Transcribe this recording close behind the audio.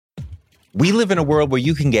We live in a world where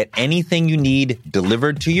you can get anything you need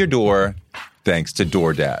delivered to your door thanks to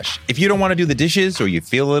DoorDash. If you don't want to do the dishes or you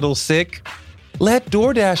feel a little sick, let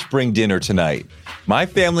DoorDash bring dinner tonight. My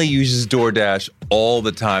family uses DoorDash all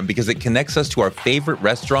the time because it connects us to our favorite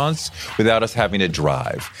restaurants without us having to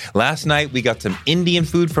drive. Last night, we got some Indian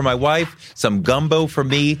food for my wife, some gumbo for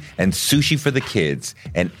me, and sushi for the kids.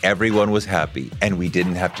 And everyone was happy, and we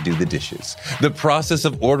didn't have to do the dishes. The process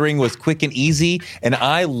of ordering was quick and easy, and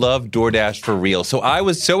I love DoorDash for real. So I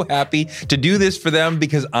was so happy to do this for them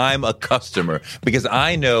because I'm a customer, because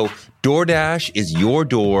I know DoorDash is your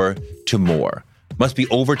door to more. Must be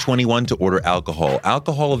over 21 to order alcohol.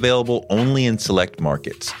 Alcohol available only in select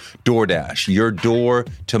markets. DoorDash, your door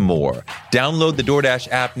to more. Download the DoorDash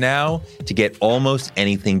app now to get almost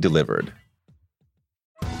anything delivered.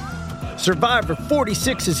 Survivor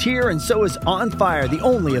 46 is here, and so is On Fire, the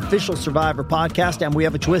only official Survivor podcast, and we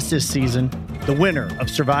have a twist this season. The winner of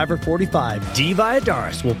Survivor 45, Dee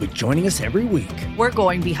Valladares, will be joining us every week. We're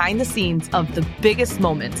going behind the scenes of the biggest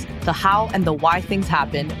moments, the how and the why things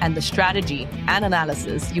happen, and the strategy and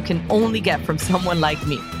analysis you can only get from someone like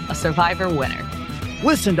me, a Survivor winner.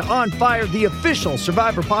 Listen to On Fire, the official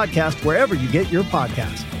Survivor podcast, wherever you get your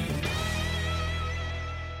podcast.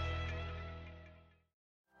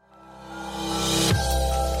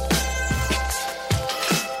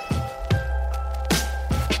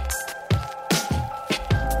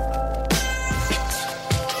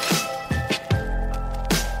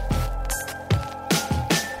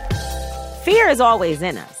 Fear is always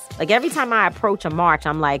in us. Like every time I approach a march,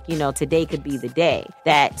 I'm like, today could be the day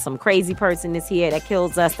that some crazy person is here that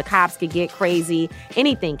kills us. The cops could get crazy.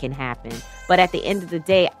 Anything can happen. But at the end of the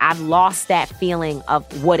day, I've lost that feeling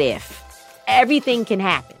of what if. Everything can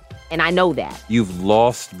happen. And I know that. You've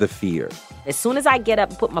lost the fear. As soon as I get up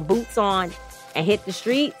and put my boots on and hit the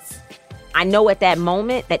streets, I know at that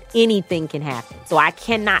moment that anything can happen. So I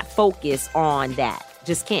cannot focus on that.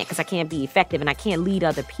 Just can't, because I can't be effective and I can't lead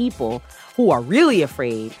other people who are really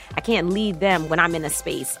afraid. I can't lead them when I'm in a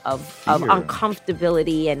space of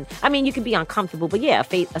uncomfortability. And I mean, you can be uncomfortable, but yeah,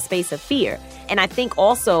 a space of fear. And I think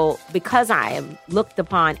also because I am looked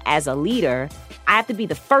upon as a leader, I have to be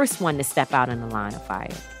the first one to step out in the line of fire.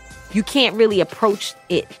 You can't really approach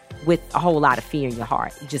it with a whole lot of fear in your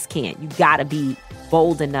heart. You just can't. You got to be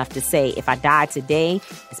bold enough to say, if I die today,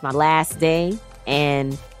 it's my last day.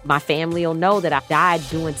 And my family will know that I died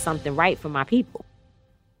doing something right for my people.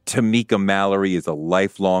 Tamika Mallory is a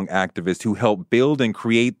lifelong activist who helped build and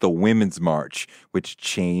create the Women's March, which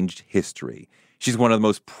changed history. She's one of the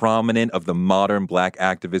most prominent of the modern Black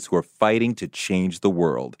activists who are fighting to change the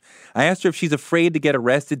world. I asked her if she's afraid to get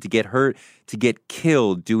arrested, to get hurt, to get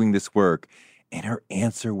killed doing this work. And her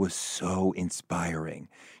answer was so inspiring.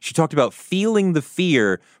 She talked about feeling the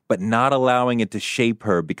fear, but not allowing it to shape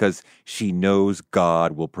her because she knows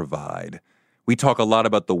God will provide. We talk a lot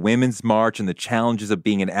about the Women's March and the challenges of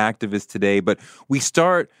being an activist today, but we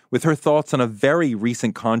start with her thoughts on a very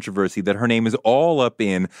recent controversy that her name is all up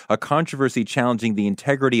in, a controversy challenging the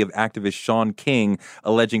integrity of activist Shaun King,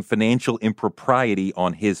 alleging financial impropriety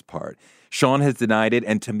on his part. Shaun has denied it,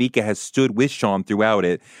 and Tamika has stood with Shaun throughout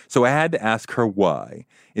it, so I had to ask her why.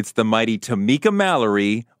 It's the mighty Tamika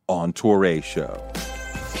Mallory on Touré Show.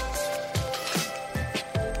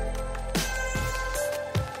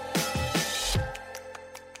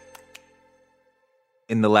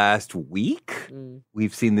 In the last week,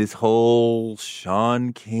 we've seen this whole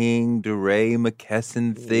Shaun King, DeRay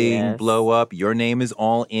McKesson thing blow up. Your name is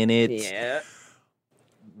all in it. Yeah.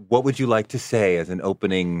 What would you like to say as an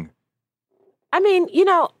opening? I mean,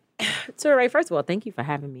 DeRay, first of all, thank you for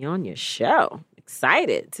having me on your show.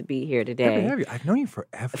 Excited to be here today. Have you? I've known you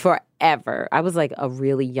forever. Forever. I was like a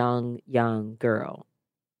really young girl.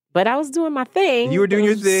 But I was doing my thing. You were doing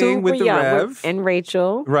your thing with the Rev. And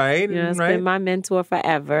Rachel. Right. It's been my mentor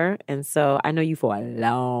forever. And so I know you for a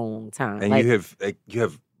long time. And you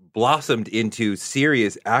have blossomed into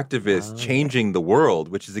serious activists changing the world,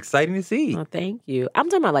 which is exciting to see. Oh, thank you. I'm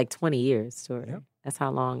talking about like 20 years, Tori. Yep. That's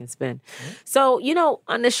how long it's been. Yep. So,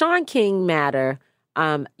 on the Shaun King matter,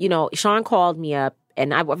 Shaun called me up.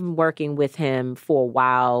 And I've been working with him for a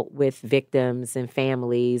while with victims and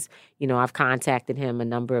families. I've contacted him a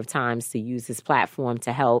number of times to use his platform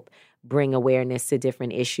to help bring awareness to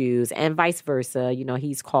different issues and vice versa.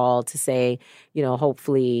 He's called to say,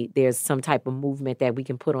 hopefully there's some type of movement that we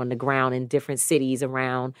can put on the ground in different cities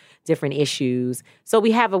around different issues. So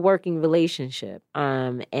we have a working relationship.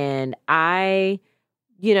 And I,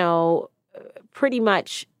 pretty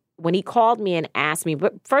much when he called me and asked me,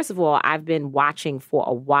 but first of all, I've been watching for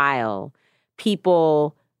a while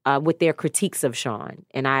people with their critiques of Sean.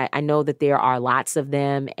 And I know that there are lots of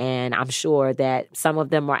them, and I'm sure that some of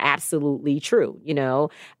them are absolutely true.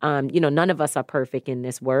 None of us are perfect in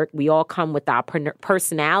this work. We all come with our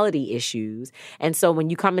personality issues. And so when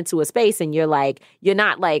you come into a space and you're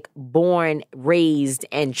not like born, raised,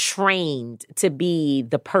 and trained to be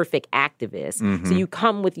the perfect activist. Mm-hmm. So you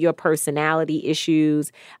come with your personality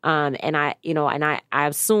issues. And I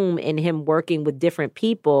assume in him working with different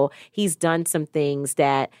people, he's done some things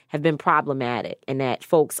that have been problematic and that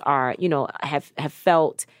folks are, have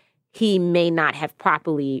felt he may not have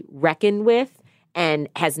properly reckoned with and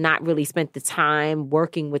has not really spent the time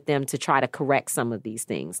working with them to try to correct some of these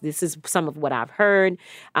things. This is some of what I've heard.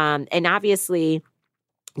 And obviously,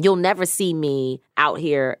 you'll never see me out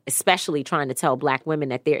here, especially trying to tell Black women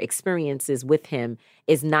that their experiences with him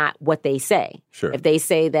is not what they say. Sure. If they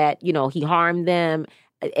say that, he harmed them,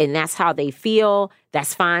 and that's how they feel,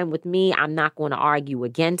 that's fine with me. I'm not going to argue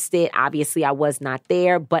against it. Obviously, I was not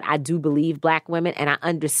there, but I do believe Black women, and I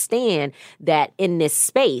understand that in this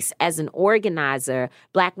space, as an organizer,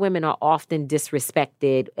 Black women are often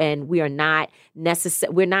disrespected, and we are not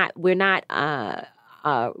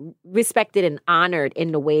respected and honored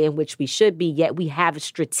in the way in which we should be, yet we have a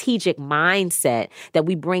strategic mindset that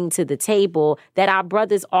we bring to the table that our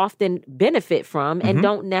brothers often benefit from and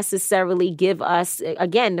don't necessarily give us,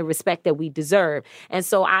 again, the respect that we deserve. And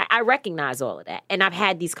so I recognize all of that. And I've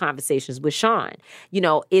had these conversations with Sean.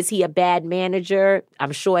 Is he a bad manager?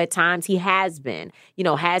 I'm sure at times he has been.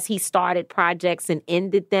 Has he started projects and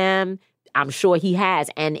ended them? I'm sure he has,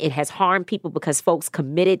 and it has harmed people because folks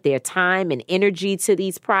committed their time and energy to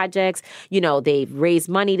these projects. They've raised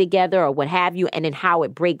money together or what have you, and then how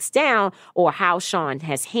it breaks down or how Sean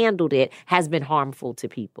has handled it has been harmful to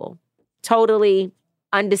people. Totally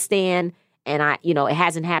understand, and it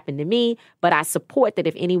hasn't happened to me, but I support that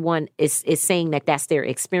if anyone is saying that that's their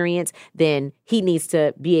experience, then he needs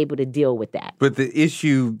to be able to deal with that. But the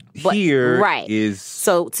issue here is...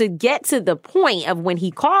 So to get to the point of when he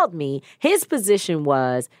called me, his position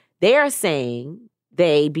was they're saying,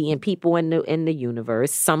 they being people in the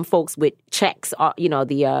universe, some folks with checks,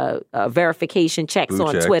 the verification checks blue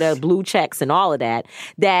on checks. Twitter, blue checks and all of that,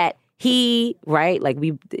 that he,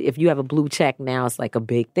 if you have a blue check now, it's like a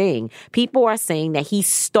big thing. People are saying that he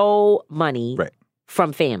stole money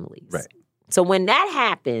from families. Right. So when that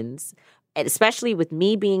happens, especially with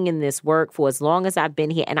me being in this work for as long as I've been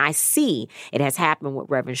here, and I see it has happened with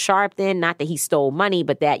Reverend Sharpton, not that he stole money,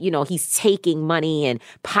 but that, he's taking money and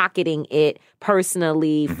pocketing it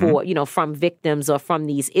personally for, from victims or from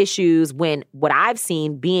these issues, when what I've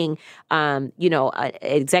seen being, an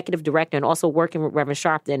executive director and also working with Reverend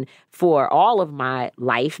Sharpton for all of my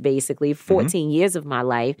life, basically 14 years of my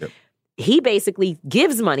life, he basically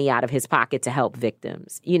gives money out of his pocket to help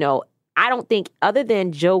victims. I don't think, other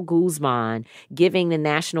than Joe Guzman giving the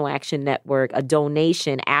National Action Network a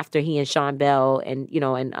donation after he and Sean Bell and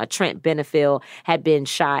Trent Benefield had been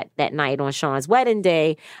shot that night on Sean's wedding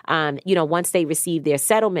day, once they received their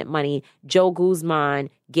settlement money, Joe Guzman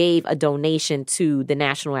gave a donation to the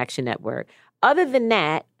National Action Network. Other than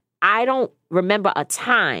that, I don't remember a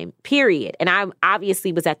time, period, and I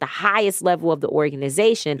obviously was at the highest level of the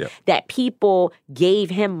organization, that people gave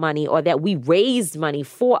him money or that we raised money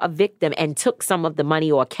for a victim and took some of the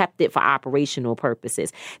money or kept it for operational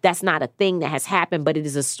purposes. That's not a thing that has happened, but it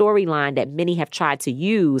is a storyline that many have tried to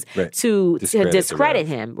use to discredit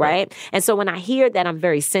him, right? And so when I hear that, I'm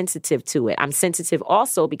very sensitive to it. I'm sensitive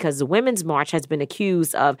also because the Women's March has been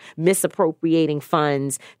accused of misappropriating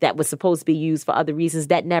funds that was supposed to be used for other reasons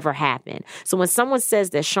that never happened. So when someone says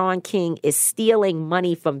that Sean King is stealing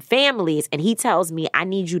money from families and he tells me, I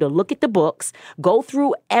need you to look at the books, go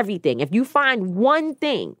through everything. If you find one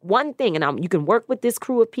thing, and you can work with this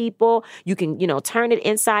crew of people, you can, turn it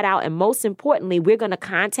inside out. And most importantly, we're going to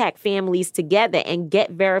contact families together and get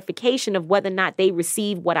verification of whether or not they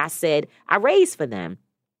received what I said I raised for them.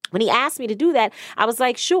 When he asked me to do that, I was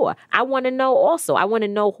like, sure. I want to know also. I want to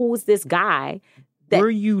know who's this guy. Were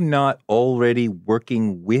you not already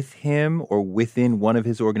working with him or within one of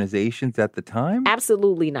his organizations at the time?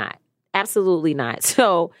 Absolutely not. Absolutely not.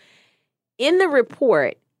 So in the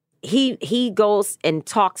report, he goes and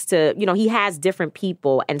talks to, he has different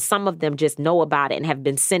people, and some of them just know about it and have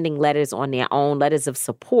been sending letters on their own, letters of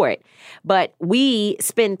support. But we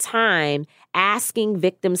spend time asking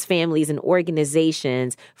victims' families and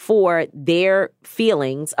organizations for their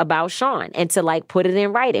feelings about Sean and to like put it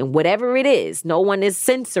in writing, whatever it is. No one is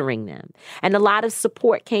censoring them. And a lot of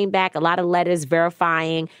support came back, a lot of letters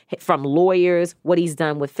verifying from lawyers what he's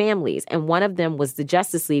done with families. And one of them was the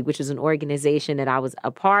Justice League, which is an organization that I was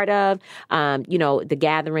a part of. The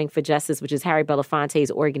Gathering for Justice, which is Harry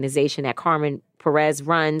Belafonte's organization that Carmen Perez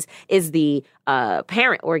runs, is the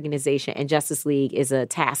parent organization, and Justice League is a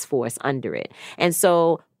task force under it. And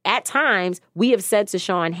so at times, we have said to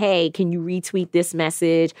Sean, hey, can you retweet this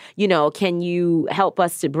message? Can you help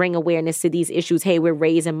us to bring awareness to these issues? Hey, we're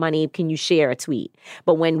raising money. Can you share a tweet?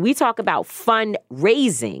 But when we talk about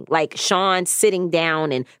fundraising, like Sean sitting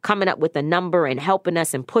down and coming up with a number and helping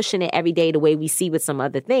us and pushing it every day the way we see with some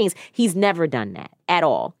other things, he's never done that at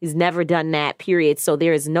all. He's never done that, period. So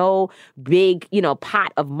there is no big,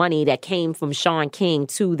 pot of money that came from Sean King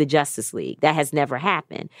to the Justice League. That has never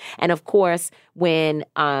happened. And of course, when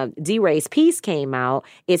D-Ray's piece came out,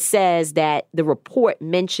 it says that the report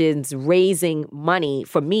mentions raising money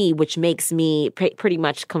for me, which makes me pretty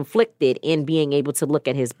much conflicted in being able to look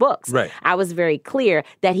at his books. Right. I was very clear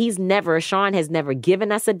that Sean has never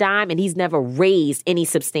given us a dime, and he's never raised any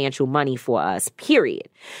substantial money for us, period.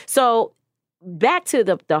 So back to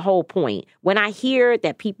the whole point, when I hear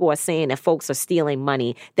that people are saying that folks are stealing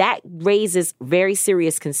money, that raises very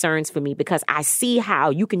serious concerns for me, because I see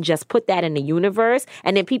how you can just put that in the universe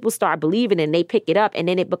and then people start believing and they pick it up, and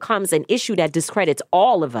then it becomes an issue that discredits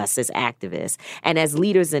all of us as activists and as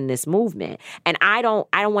leaders in this movement. And I don't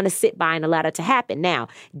want to sit by and allow that to happen. Now,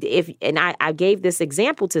 I gave this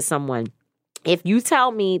example to someone. If you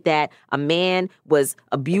tell me that a man was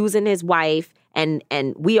abusing his wife and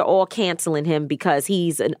we are all canceling him because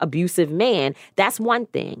he's an abusive man, that's one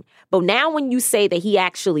thing. But now when you say that he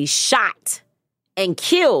actually shot and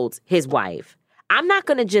killed his wife, I'm not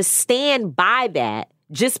going to just stand by that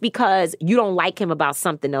just because you don't like him about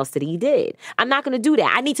something else that he did. I'm not going to do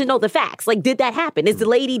that. I need to know the facts. Like, did that happen? Is the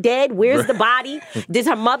lady dead? Where's the body? Is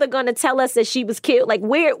her mother going to tell us that she was killed? Like,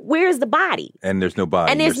 where's the body? And there's no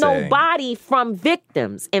body. And there's no body from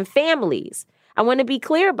victims and families. I want to be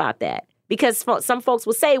clear about that. Because some folks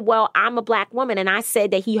will say, well, I'm a black woman and I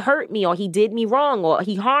said that he hurt me or he did me wrong or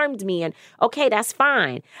he harmed me. And okay, that's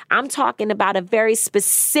fine. I'm talking about a very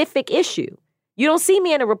specific issue. You don't see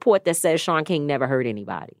me in a report that says Sean King never hurt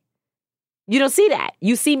anybody. You don't see that.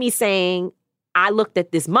 You see me saying, I looked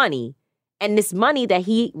at this money, and this money that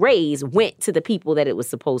he raised went to the people that it was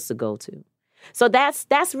supposed to go to. So that's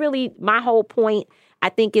really my whole point. I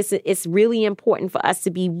think it's really important for us to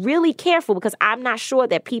be really careful, because I'm not sure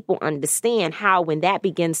that people understand how, when that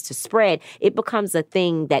begins to spread, it becomes a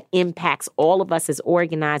thing that impacts all of us as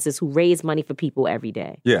organizers who raise money for people every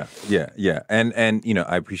day. Yeah. And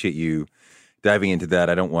I appreciate you diving into that.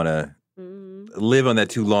 I don't want to live on that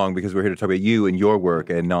too long, because we're here to talk about you and your work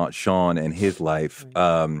and not Sean and his life.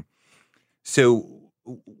 So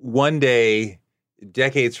one day,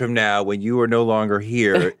 decades from now, when you are no longer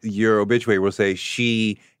here, your obituary will say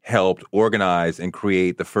she helped organize and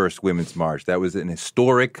create the first Women's March. That was an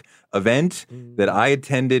historic event that I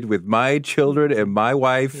attended with my children and my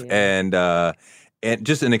wife, and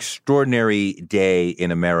just an extraordinary day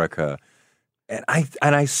in America. And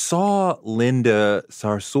I saw Linda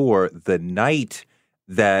Sarsour the night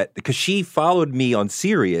that, because she followed me on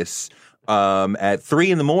Sirius at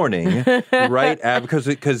 3 a.m, right?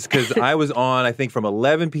 Because I was on, I think, from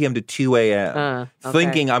 11 p.m. to 2 a.m.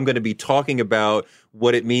 Thinking I'm going to be talking about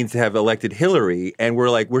what it means to have elected Hillary, and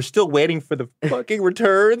we're still waiting for the fucking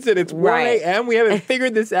returns, and it's 1 a.m. We haven't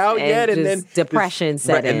figured this out yet, and then depression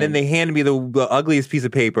set in. And then they handed me the ugliest piece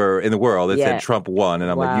of paper in the world that said Trump won, and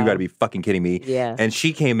I'm like, you got to be fucking kidding me. Yeah. And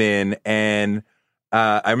she came in, and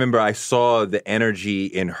I remember I saw the energy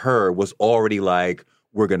in her was already like,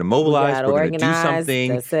 we're going to mobilize. We're going to do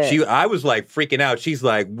something. I was like freaking out. She's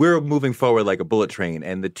like, we're moving forward like a bullet train.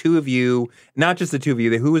 And the two of you, not just the two of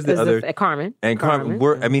you, who was the other? Carmen. And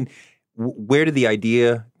Carmen. Where did the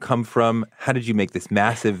idea come from? How did you make this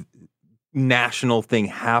massive national thing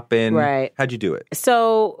happen? Right. How'd you do it?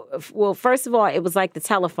 So, well, first of all, it was like the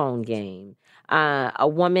telephone game. A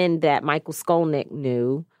woman that Michael Skolnick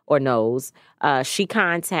knew or knows, she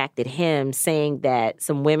contacted him saying that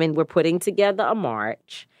some women were putting together a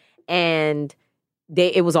march, and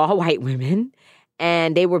it was all white women,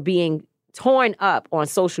 and they were being torn up on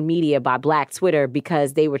social media by Black Twitter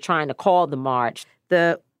because they were trying to call the march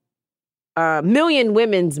the Million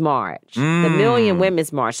Women's March. The Million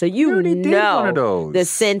Women's March. So you know the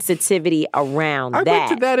sensitivity around that. I went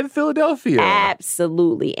to that in Philadelphia.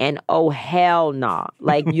 Absolutely. And oh, hell no.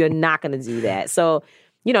 Like, you're not going to do that. So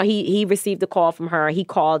he received a call from her. He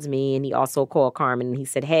called me, and he also called Carmen, and he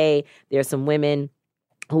said, hey, there's some women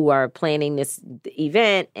who are planning this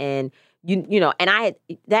event, and and I had,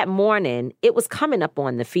 that morning, it was coming up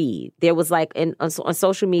on the feed. There was like on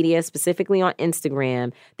social media, specifically on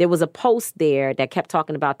Instagram, there was a post there that kept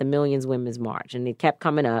talking about the Millions Women's March, and it kept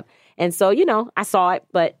coming up. And so, I saw it,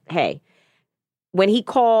 but hey, when he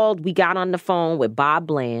called, we got on the phone with Bob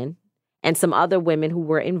Bland and some other women who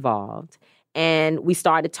were involved. And we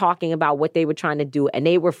started talking about what they were trying to do, and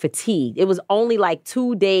they were fatigued. It was only like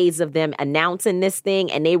 2 days of them announcing this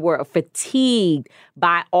thing, and they were fatigued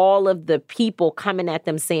by all of the people coming at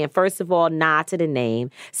them saying, first of all, nah to the name.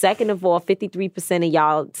 Second of all, 53% of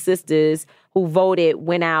y'all sisters who voted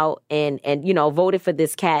went out and voted for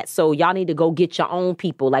this cat, so y'all need to go get your own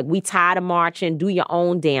people. Like, we tired of marching, do your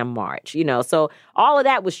own damn march, So all of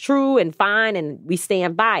that was true and fine, and we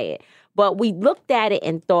stand by it. But we looked at it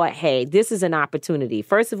and thought, hey, this is an opportunity.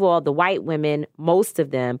 First of all, the white women, most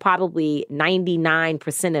of them, probably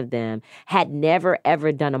 99% of them, had never,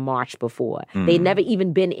 ever done a march before. They'd never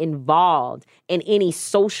even been involved in any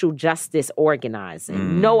social justice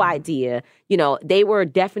organizing. No idea. They were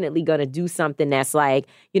definitely going to do something that's like,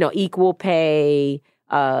 equal pay,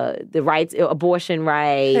 the rights, abortion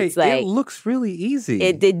rights. Hey, it looks really easy.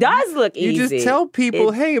 It does look easy. You just tell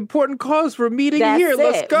people, hey, important cause, we're meeting here.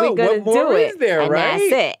 Let's go. What more is there, and right?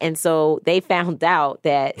 That's it. And so they found out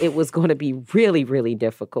that it was going to be really, really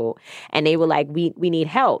difficult. And they were like, we need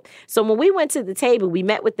help. So when we went to the table, we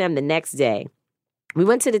met with them the next day. We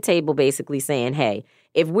went to the table basically saying, hey,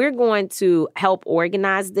 if we're going to help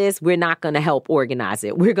organize this, we're not going to help organize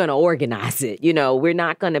it. We're going to organize it. We're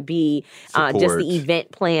not going to be just the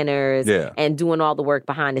event planners and doing all the work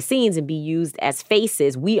behind the scenes and be used as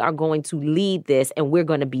faces. We are going to lead this, and we're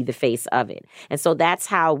going to be the face of it. And so that's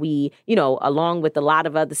how we, along with a lot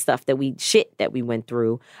of other stuff that we went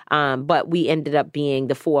through, but we ended up being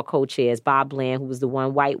the 4 co-chairs, Bob Bland, who was the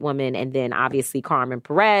one white woman, and then obviously Carmen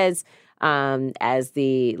Perez as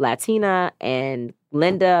the Latina, and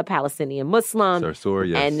Linda, Palestinian Muslim, Sarsour,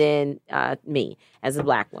 yes. And then me as a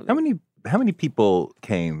black woman. How many people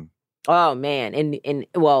came? Oh man, and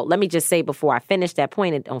well, let me just say before I finish that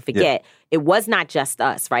point, and don't forget, it was not just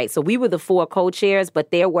us, right? So we were the 4 co-chairs,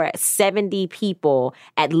 but there were 70 people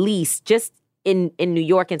at least just in New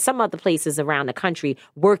York and some other places around the country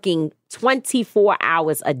working 24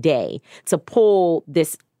 hours a day to pull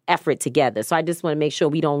this effort together. So I just want to make sure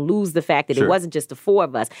we don't lose the fact that it wasn't just the 4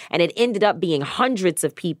 of us. And it ended up being hundreds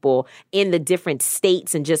of people in the different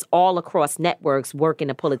states and just all across networks working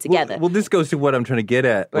to pull it together. Well, this goes to what I'm trying to get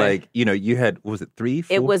at. Right. Like, you had, what was it, 3,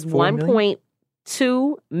 4? It was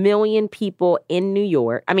 1.2 million people in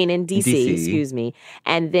DC, excuse me.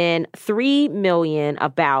 And then 3 million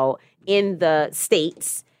about in the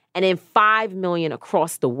States, and then 5 million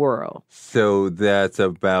across the world. So that's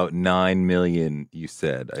about 9 million, you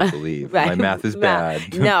said, I believe. Right. My math is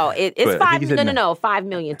bad. No, it's 5. No. 5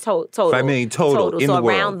 million total. 5 million total in so the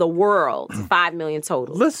world. Around the world, 5 million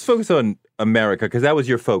total. Let's focus on America, because that was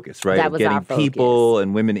your focus, right? That was Getting our focus. People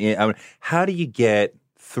and women in. How do you get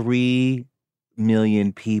 3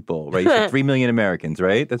 million people, right? You said 3 million Americans,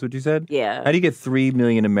 right? That's what you said? Yeah. How do you get 3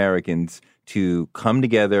 million Americans to come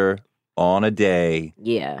together on a day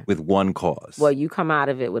with one cause? Well, you come out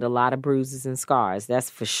of it with a lot of bruises and scars. That's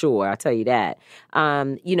for sure. I'll tell you that.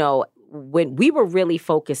 When we were really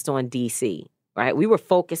focused on D.C., right? We were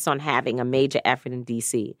focused on having a major effort in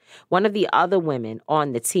D.C. One of the other women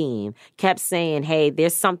on the team kept saying, hey,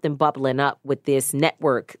 there's something bubbling up with this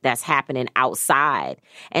network that's happening outside.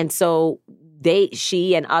 And so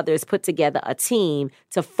she and others put together a team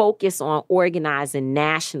to focus on organizing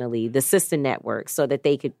nationally the sister networks so that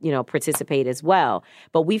they could, participate as well.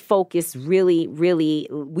 But we focused we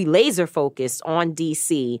laser focused on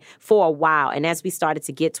DC for a while. And as we started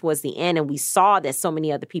to get towards the end and we saw that so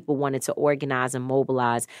many other people wanted to organize and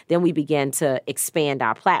mobilize, then we began to expand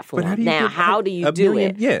our platform. But how do you do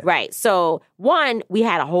it? Yeah. Right. So one, we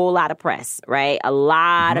had a whole lot of press, right? A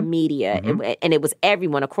lot of media. And it was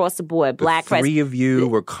everyone across the board, black press. 3 of you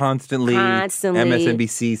were constantly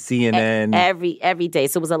MSNBC, CNN. Every day.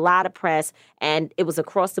 So it was a lot of press, and it was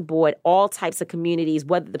across the board, all types of communities,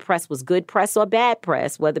 whether the press was good press or bad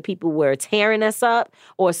press, whether people were tearing us up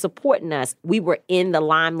or supporting us. We were in the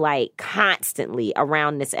limelight constantly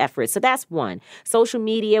around this effort. So that's one. Social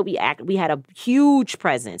media, we had a huge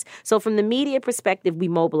presence. So from the media perspective, we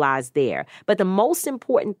mobilized there. But the most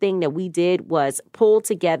important thing that we did was pull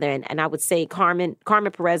together, and I would say Carmen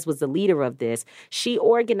Perez was the leader of this. She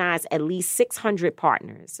organized at least 600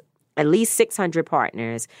 partners at least 600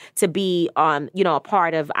 partners to be a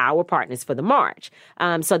part of our Partners for the March.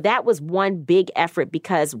 So that was one big effort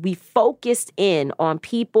because we focused in on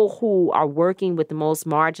people who are working with the most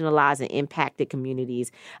marginalized and impacted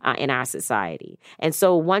communities in our society. And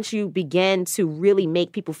so once you begin to really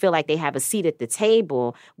make people feel like they have a seat at the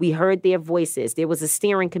table, we heard their voices. There was a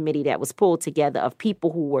steering committee that was pulled together of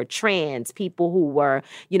people who were trans, people who were,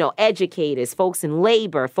 educators, folks in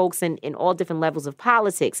labor, folks in all different levels of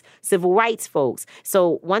politics, civil rights folks.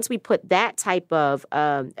 So once we put that type of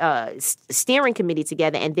steering committee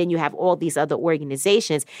together, and then you have all these other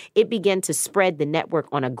organizations, it began to spread the network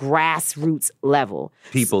on a grassroots level.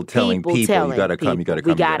 People telling people, you got to come, you got to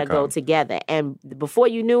come. We got to go together. And before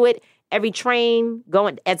you knew it, every train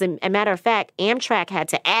going, as a matter of fact, Amtrak had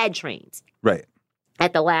to add trains. Right.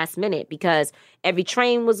 At the last minute because every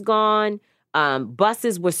train was gone.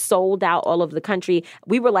 Buses were sold out all over the country.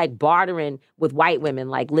 We were like bartering with white women.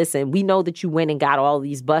 Like, listen, we know that you went and got all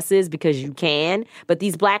these buses because you can, but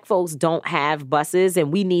these black folks don't have buses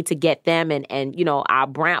and we need to get them. And our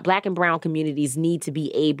black and brown communities need to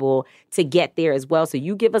be able to get there as well. So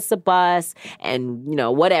you give us a bus and,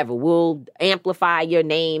 whatever, we'll amplify your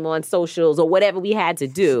name on socials or whatever we had to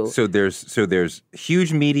do. So there's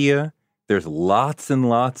huge media. There's lots and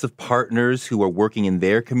lots of partners who are working in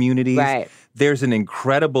their communities. Right. There's an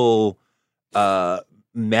incredible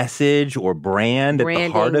message or brand at the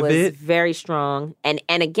heart of it. Branding was very strong. And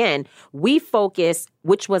again, we focused,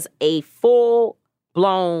 which was a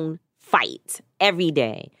full-blown fight every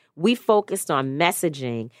day. We focused on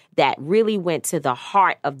messaging that really went to the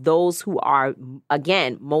heart of those who are,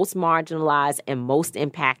 again, most marginalized and most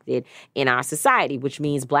impacted in our society, which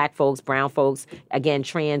means black folks, brown folks, again,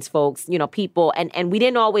 trans folks, people. And we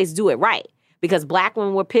didn't always do it right because black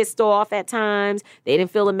women were pissed off at times. They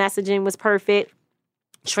didn't feel the messaging was perfect.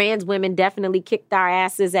 Trans women definitely kicked our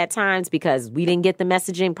asses at times because we didn't get the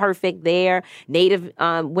messaging perfect there. Native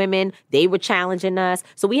women, they were challenging us.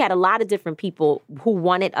 So we had a lot of different people who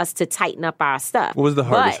wanted us to tighten up our stuff. What was the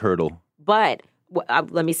hardest hurdle? But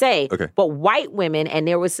let me say, okay. But white women, and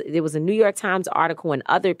there was a New York Times article and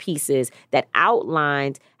other pieces that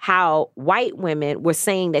outlined how white women were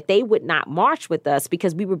saying that they would not march with us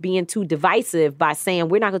because we were being too divisive by saying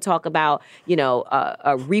we're not going to talk about,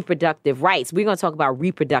 reproductive rights. We're going to talk about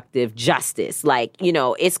reproductive justice. Like,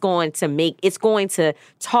 it's going to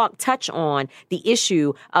touch on the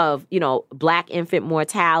issue of, black infant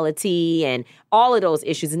mortality and all of those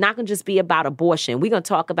issues. It's not going to just be about abortion. We're going to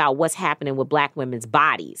talk about what's happening with black women's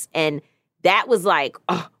bodies. And that was like,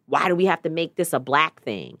 why do we have to make this a black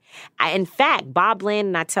thing? In fact, Bob Bland,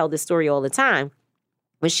 and I tell this story all the time,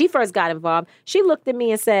 when she first got involved, she looked at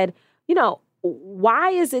me and said, why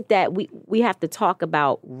is it that we have to talk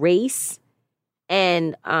about race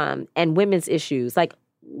and women's issues? Like,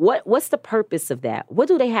 what's the purpose of that? What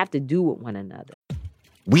do they have to do with one another?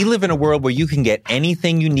 We live in a world where you can get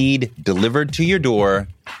anything you need delivered to your door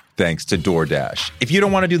thanks to DoorDash. If you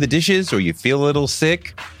don't want to do the dishes or you feel a little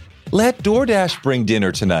sick, let DoorDash bring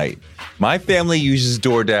dinner tonight. My family uses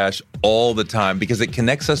DoorDash all the time because it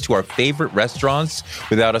connects us to our favorite restaurants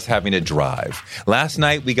without us having to drive. Last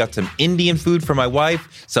night, we got some Indian food for my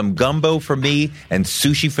wife, some gumbo for me, and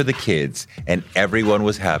sushi for the kids. And everyone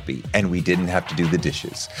was happy, and we didn't have to do the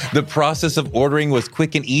dishes. The process of ordering was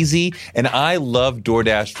quick and easy, and I love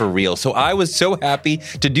DoorDash for real. So I was so happy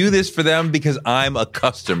to do this for them because I'm a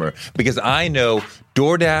customer, because I know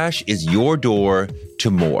DoorDash is your door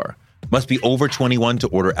to more. Must be over 21 to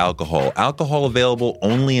order alcohol. Alcohol available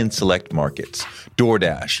only in select markets.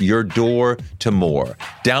 DoorDash, your door to more.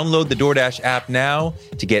 Download the DoorDash app now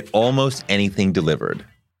to get almost anything delivered.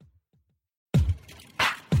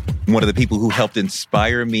 One of the people who helped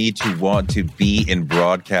inspire me to want to be in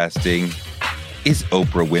broadcasting is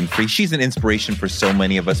Oprah Winfrey. She's an inspiration for so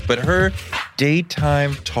many of us, but her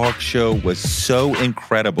daytime talk show was so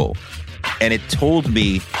incredible. And it told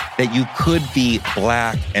me that you could be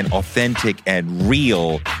black and authentic and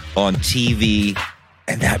real on TV.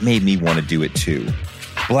 And that made me want to do it too.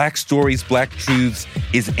 Black Stories, Black Truths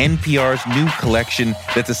is NPR's new collection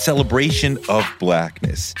that's a celebration of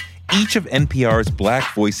blackness. Each of NPR's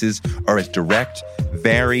black voices are as direct,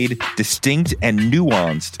 varied, distinct, and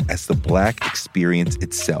nuanced as the black experience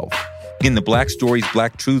itself. In the Black Stories,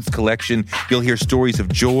 Black Truths collection, you'll hear stories of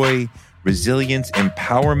joy, resilience,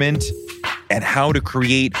 empowerment, and how to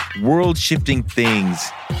create world-shifting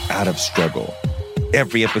things out of struggle.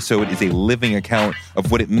 Every episode is a living account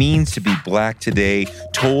of what it means to be black today,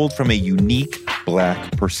 told from a unique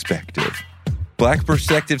black perspective. Black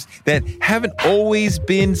perspectives that haven't always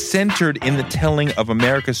been centered in the telling of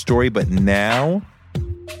America's story, but now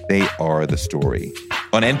they are the story.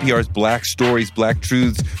 On NPR's Black Stories, Black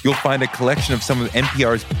Truths, you'll find a collection of some of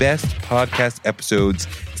NPR's best podcast episodes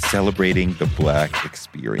celebrating the Black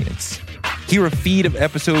experience. Hear a feed of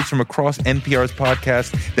episodes from across NPR's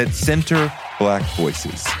podcasts that center Black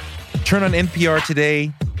voices. Turn on NPR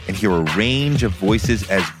today and hear a range of voices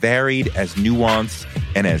as varied, as nuanced,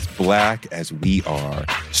 and as Black as we are.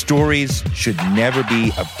 Stories should never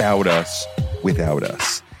be about us without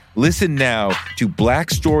us. Listen now to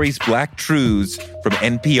Black Stories, Black Truths from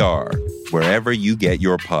NPR, wherever you get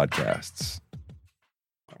your podcasts.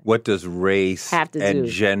 What does race have to and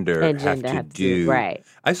do. gender have to do? Right.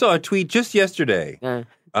 I saw a tweet just yesterday.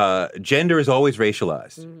 Gender is always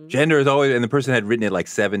racialized. Mm-hmm. Gender is always, and the person had written it like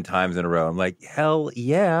 7 times in a row. I'm like, hell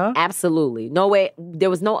yeah. Absolutely. No way. There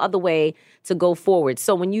was no other way to go forward.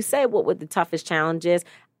 So when you say what were the toughest challenges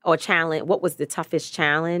or challenge, what was the toughest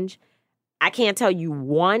challenge? I can't tell you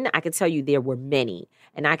one. I could tell you there were many.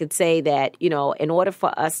 And I could say that, in order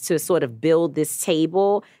for us to sort of build this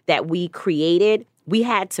table that we created, we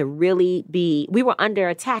had to really we were under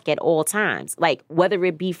attack at all times. Like whether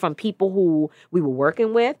it be from people who we were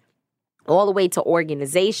working with, all the way to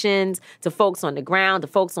organizations, to folks on the ground, to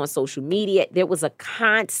folks on social media. There was a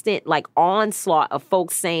constant onslaught of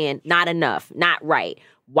folks saying, not enough, not right.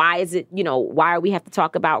 Why is it, why do we have to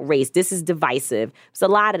talk about race? This is divisive. It's a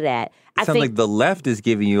lot of that. It sounds like the left is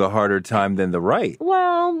giving you a harder time than the right.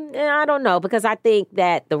 Well, I don't know, because I think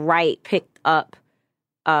that the right picked up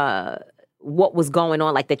what was going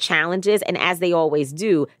on, like the challenges, and as they always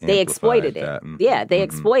do, they exploited it. Mm-hmm. Yeah, they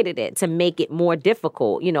exploited it to make it more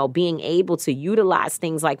difficult, being able to utilize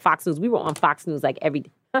things like Fox News. We were on Fox News like every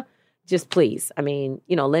day. Just please. I mean,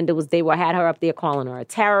 Linda had her up there calling her a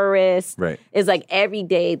terrorist. Right. It's like every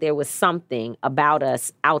day there was something about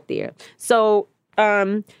us out there. So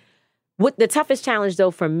what the toughest challenge,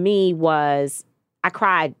 though, for me was I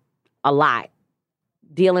cried a lot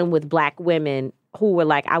dealing with Black women who were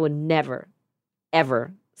like, I would never,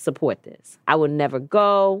 ever support this. I would never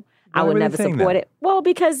go. I would never support it. Well,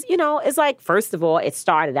 because, it's like, first of all, it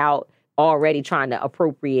started out already trying to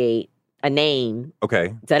appropriate a name.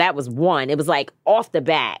 Okay. So that was one. It was like off the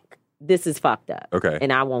back, this is fucked up. Okay.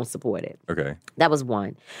 And I won't support it. Okay. That was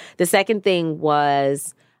one. The second thing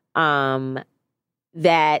was that,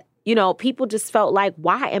 people just felt like,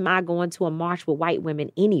 why am I going to a march with white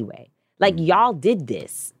women anyway? Like, y'all did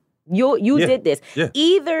this. You did this. Yeah.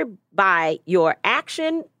 Either by your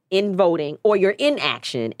action in voting or your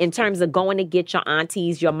inaction in terms of going to get your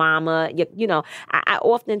aunties, your mama, I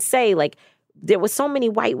often say, like, there were so many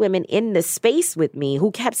white women in the space with me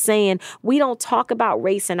who kept saying, we don't talk about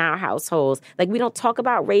race in our households. Like, we don't talk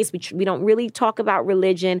about race. We don't really talk about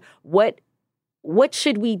religion. What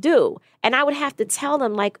should we do? And I would have to tell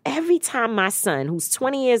them, like, every time my son, who's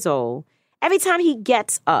 20 years old, every time he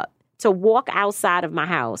gets up to walk outside of my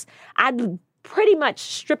house, I'd pretty much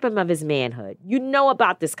strip him of his manhood. You know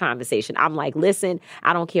about this conversation. I'm like, listen,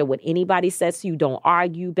 I don't care what anybody says to you. Don't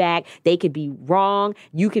argue back. They could be wrong.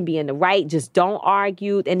 You can be in the right. Just don't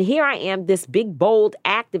argue. And here I am, this big, bold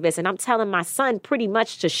activist, and I'm telling my son pretty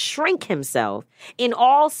much to shrink himself in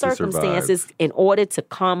all circumstances in order to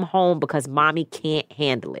come home because mommy can't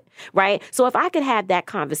handle it, right? So if I could have that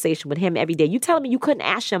conversation with him every day, you telling me you couldn't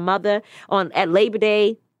ask your mother at Labor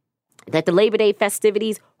Day, that the Labor Day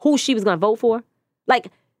festivities, who she was going to vote for? Like,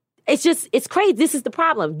 it's crazy. This is the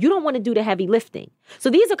problem. You don't want to do the heavy lifting. So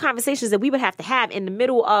these are conversations that we would have to have in the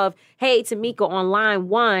middle of, hey, Tamika, on line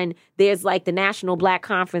 1, there's like the National Black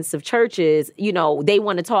Conference of Churches, they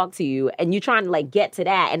want to talk to you, and you're trying to like get to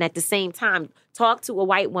that. And at the same time, talk to a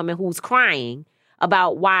white woman who's crying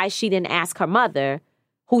about why she didn't ask her mother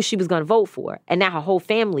who she was going to vote for. And now her whole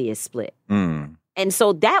family is split. And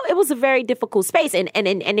so it was a very difficult space. And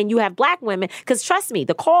then you have Black women, because trust me,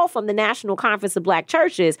 the call from the National Conference of Black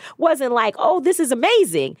Churches wasn't like, oh, this is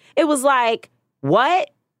amazing. It was like,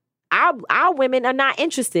 what? Our women are not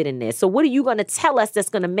interested in this. So what are you going to tell us that's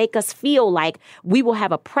going to make us feel like we will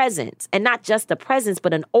have a presence, and not just a presence,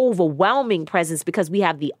 but an overwhelming presence, because we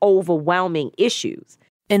have the overwhelming issues?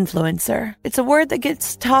 Influencer. It's a word that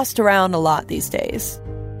gets tossed around a lot these days.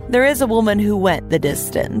 There is a woman who went the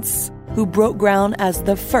distance, who broke ground as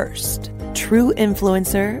the first true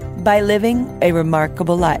influencer by living a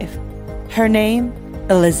remarkable life. Her name,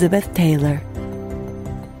 Elizabeth Taylor.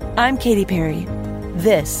 I'm Katy Perry.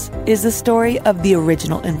 This is the story of the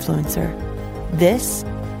original influencer. This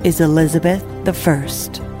is Elizabeth the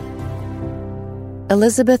First.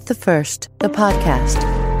 Elizabeth the First, the podcast,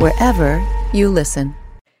 wherever you listen.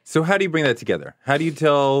 So how do you bring that together? How do you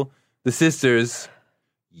tell the sisters,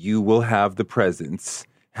 you will have the presence?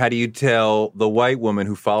 How do you tell the white woman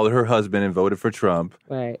who followed her husband and voted for Trump,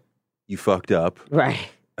 right, you fucked up. Right.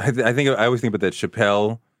 I always think about that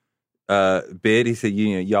Chappelle bit. He said,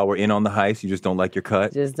 y'all were in on the heist. You just don't like your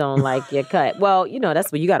cut. Just don't like your cut. Well,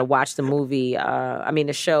 that's what you got to watch the movie.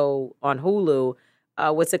 The show on Hulu.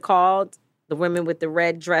 What's it called? The Women with the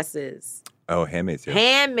Red Dresses. Oh, Handmaid's Tale.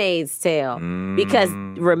 Handmaid's Tale. Because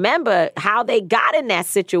remember how they got in that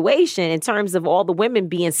situation in terms of all the women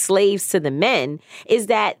being slaves to the men is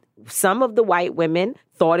that some of the white women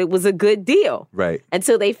thought it was a good deal. Right.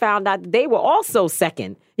 Until they found out that they were also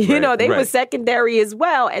second. They were secondary as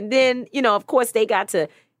well. And then, of course, they got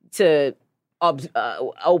to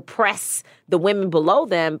oppress the women below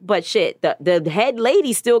them. But shit, the head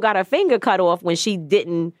lady still got her finger cut off when she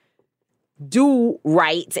didn't do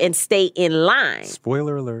right and stay in line.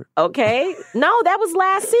 Spoiler alert. Okay? No, that was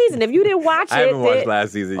last season. If you didn't watch it. I haven't watched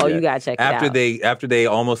last season yet. Oh, you got to check it out. After they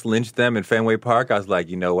almost lynched them in Fenway Park, I was like,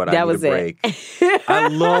 you know what? I need a break. I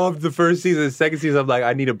loved the first season. The second season, I'm like,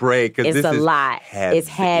 I need a break. It's this a is lot. Heavy. It's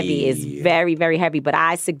heavy. It's very, very heavy. But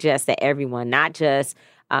I suggest that everyone, not just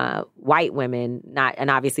white women, and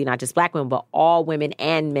obviously not just black women, but all women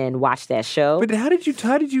and men watch that show. But how did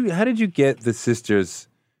you get the sisters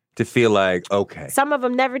to feel like, okay? Some of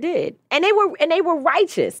them never did. And they were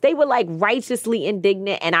righteous. They were like righteously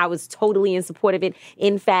indignant, and I was totally in support of it.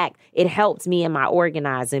 In fact, it helped me in my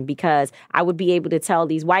organizing because I would be able to tell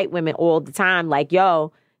these white women all the time, like,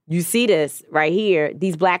 yo, you see this right here.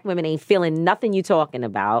 These black women ain't feeling nothing you talking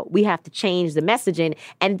about. We have to change the messaging.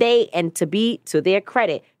 And to their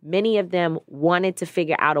credit, many of them wanted to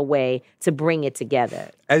figure out a way to bring it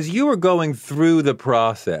together. As you were going through the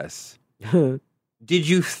process, did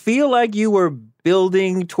you feel like you were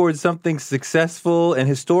building towards something successful and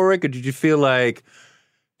historic, or did you feel like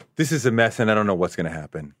this is a mess and I don't know what's going to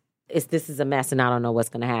happen? This is a mess and I don't know what's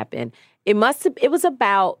going to happen. It was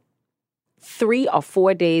about 3 or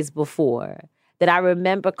 4 days before that I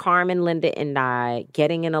remember Carmen, Linda, and I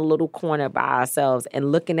getting in a little corner by ourselves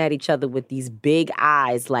and looking at each other with these big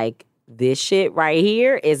eyes like, this shit right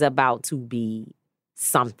here is about to be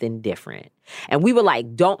something different. And we were like,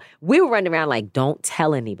 we were running around like, don't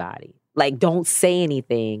tell anybody. Like, don't say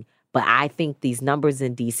anything. But I think these numbers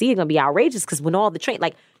in D.C. are going to be outrageous because when all the train,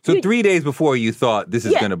 like... So 3 days before you thought this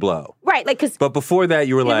is going to blow. Right, like, because... But before that,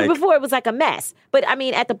 you were like... Before it was like a mess. But, I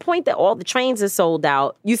mean, at the point that all the trains are sold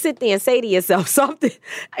out, you sit there and say to yourself something,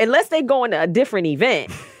 unless they go into a different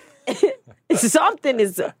event, something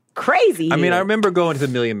is crazy here. I mean, I remember going to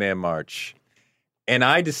the Million Man March, and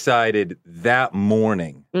I decided that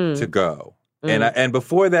morning to go. And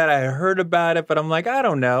before that, I heard about it, but I'm like, I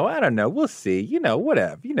don't know. We'll see,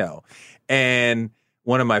 whatever. And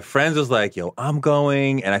one of my friends was like, yo, I'm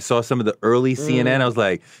going. And I saw some of the early CNN. I was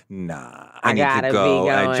like, nah, I need to go.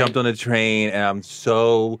 And I jumped on the train, and I'm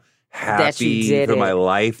so happy for my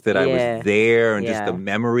life that I was there, and just the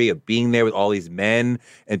memory of being there with all these men,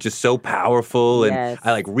 and just so powerful. And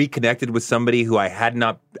I like reconnected with somebody who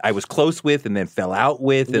I was close with and then fell out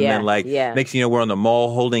with. And then next thing you know, we're on the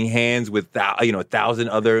mall holding hands with 1,000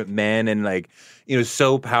 other men, and like,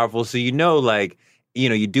 so powerful. So, you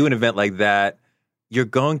do an event like that, you're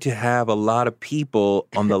going to have a lot of people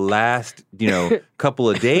on the last, couple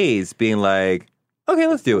of days being like, okay,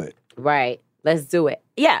 let's do it. Right. Let's do it.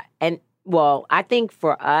 Yeah. And, well, I think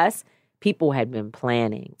for us, people had been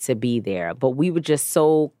planning to be there, but we were just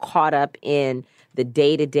so caught up in the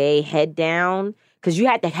day-to-day head down, because you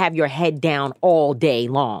had to have your head down all day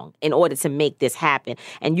long in order to make this happen.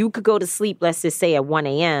 And you could go to sleep, let's just say, at 1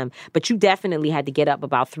 a.m., but you definitely had to get up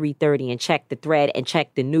about 3:30 and check the thread and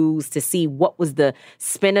check the news to see what was the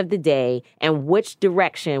spin of the day and which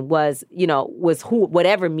direction was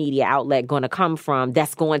whatever media outlet going to come from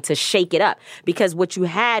that's going to shake it up. Because what you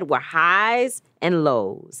had were highs and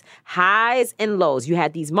lows. Highs and lows. You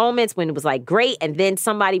had these moments when it was like great, and then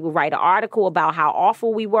somebody would write an article about how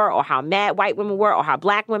awful we were, or how mad white women were, or how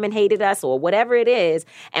black women hated us, or whatever it is.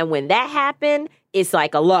 And when that happened, it's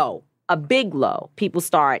like a low, a big low. People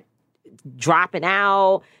start dropping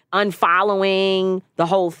out, unfollowing, the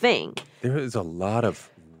whole thing. There is a lot of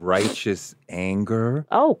righteous anger.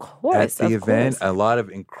 Oh, of course. At the event. A lot of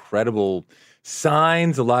incredible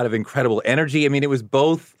signs, a lot of incredible energy. I mean, it was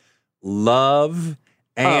both love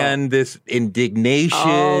and this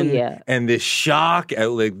indignation and this shock.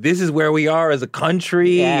 Like, this is where we are as a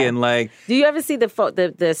country. And like, do you ever see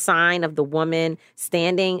the sign of the woman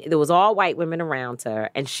standing? There was all white women around her,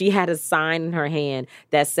 and she had a sign in her hand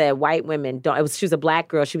that said, "White women don't." She was a black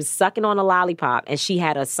girl. She was sucking on a lollipop, and she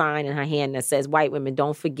had a sign in her hand that says, "White women,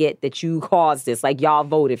 don't forget that you caused this. Like, y'all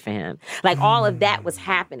voted for him." Like, all of that was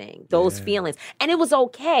happening. Those feelings, and it was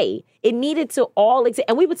okay. It needed to all exist.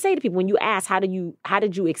 And we would say to people, when you ask, how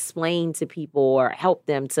did you explain to people or help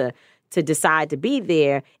them to to decide to be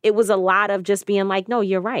there, it was a lot of just being like, no,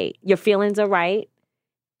 you're right. Your feelings are right.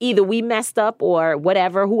 Either we messed up or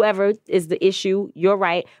whatever, whoever is the issue, you're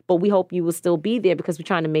right. But we hope you will still be there because we're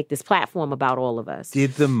trying to make this platform about all of us.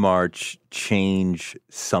 Did the march change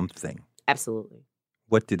something? Absolutely.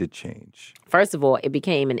 What did it change? First of all, it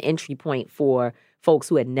became an entry point for folks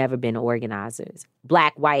who had never been organizers.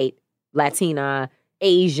 Black, white, Latina,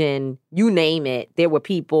 Asian, you name it. There were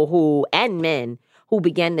people who, and men, who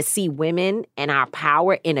began to see women and our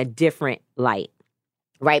power in a different light,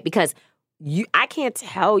 right? Because I can't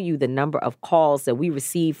tell you the number of calls that we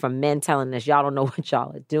receive from men telling us, y'all don't know what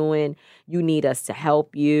y'all are doing. You need us to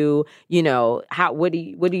help you. You know, what do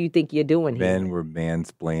you think you're doing here? Men were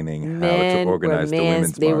mansplaining how to organize the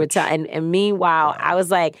women's march. And meanwhile, I was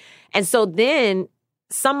like, and so then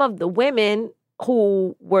some of the women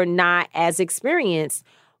who were not as experienced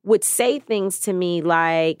would say things to me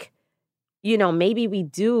like, you know, maybe we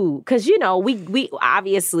do. Because, you know, we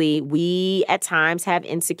obviously, we at times have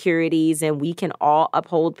insecurities and we can all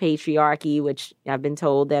uphold patriarchy, which I've been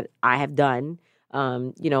told that I have done,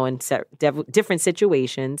 you know, in different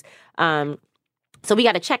situations. So we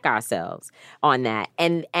got to check ourselves on that.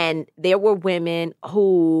 And there were women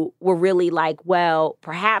who were really like, well,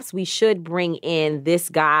 perhaps we should bring in this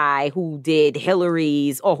guy who did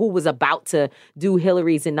Hillary's or who was about to do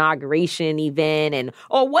Hillary's inauguration event and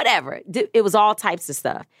or whatever. It was all types of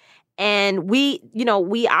stuff. And we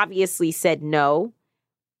obviously said no.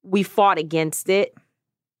 We fought against it.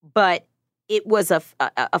 But it was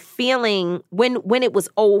a feeling when it was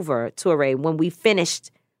over, Touré, when we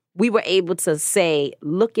finished, we were able to say,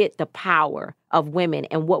 look at the power of women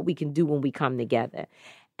and what we can do when we come together.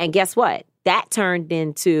 And guess what? That turned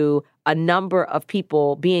into a number of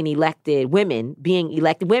people being elected, women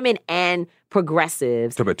and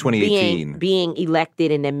progressives. Talk about 2018. Being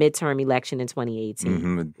elected in the midterm election in 2018.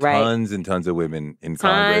 Mm-hmm. Right? Tons and tons of women in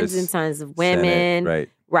Congress. Tons and tons of women. Senate, right.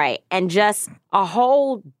 Right. And just a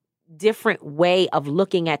whole different way of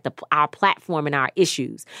looking at our platform and our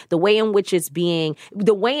issues, the way in which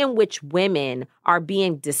women are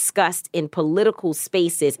being discussed in political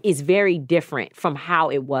spaces is very different from how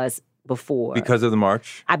it was before. Because of the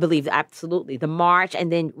march? I believe absolutely. The march, and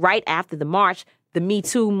then right after the march, the Me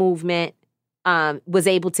Too movement was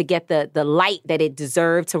able to get the light that it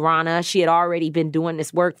deserved. Tarana, she had already been doing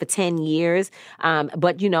this work for 10 years.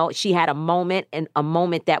 But, you know, she had a moment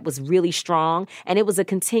that was really strong. And it was a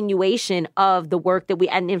continuation of the work that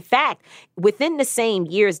and in fact, within the same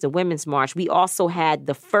year as the Women's March, we also had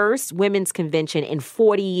the first women's convention in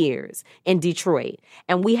 40 years in Detroit.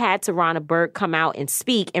 And we had Tarana Burke come out and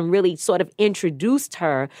speak and really sort of introduced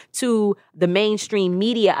her to the mainstream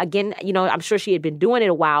media. Again, you know, I'm sure she had been doing it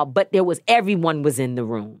a while, but everyone was in the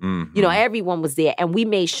room. Mm-hmm. You know, everyone was there. And we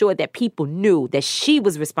made sure that people knew that she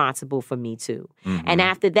was responsible for Me Too. Mm-hmm. And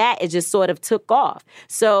after that, it just sort of took off.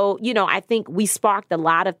 So, you know, I think we sparked a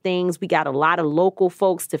lot of things. We got a lot of local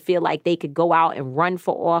folks to feel like they could go out and run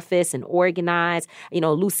for office and organize. You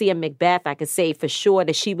know, Lucia Macbeth, I could say for sure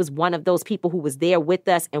that she was one of those people who was there with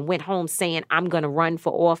us and went home saying, I'm going to run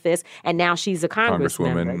for office. And now she's a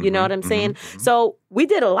congresswoman. Mm-hmm. You know what I'm saying? Mm-hmm. So we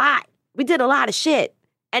did a lot. We did a lot of shit.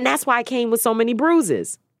 And that's why I came with so many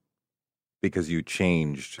bruises. Because you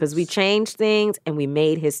changed. Because we changed things and we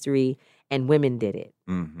made history and women did it.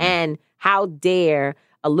 Mm-hmm. And how dare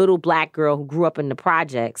a little black girl who grew up in the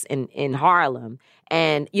projects in Harlem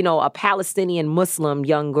and, you know, a Palestinian Muslim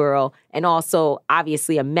young girl and also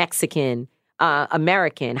obviously a Mexican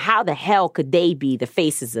American, how the hell could they be the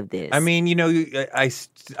faces of this? I mean, you know, I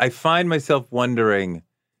find myself wondering,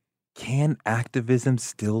 can activism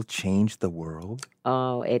still change the world?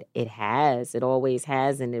 Oh, it has. It always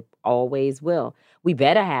has, and it always will. We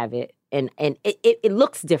better have it. And it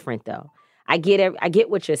looks different, though. I get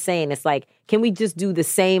what you're saying. It's like, can we just do the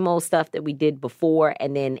same old stuff that we did before,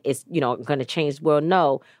 and then it's, you know, going to change the world?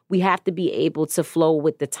 No, we have to be able to flow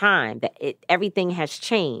with the time. Everything has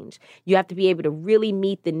changed. You have to be able to really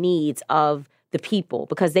meet the needs of the people,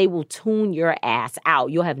 because they will tune your ass out.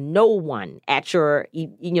 You'll have no one at your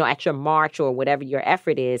march or whatever your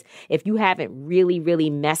effort is if you haven't really, really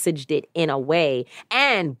messaged it in a way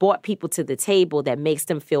and brought people to the table that makes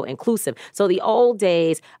them feel inclusive. So the old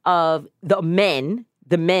days of the men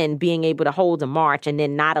being able to hold a march and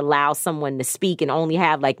then not allow someone to speak and only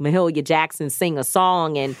have like Mahalia Jackson sing a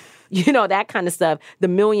song and, you know, that kind of stuff. The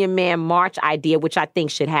Million Man March idea, which I think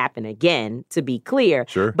should happen again, to be clear.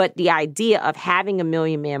 Sure. But the idea of having a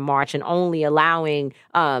Million Man March and only allowing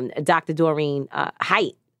Dr. Dorothy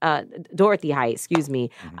Height, to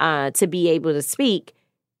be able to speak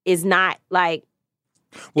is not like,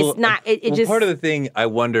 it's not, it just. Part of the thing I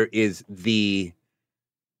wonder is the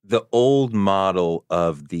the old model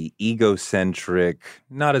of the egocentric,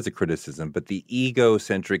 not as a criticism, but the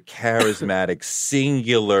egocentric, charismatic,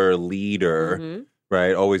 singular leader,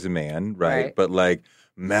 right? Always a man, right? But like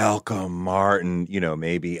Malcolm, Martin,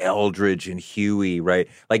 maybe Eldridge and Huey, right?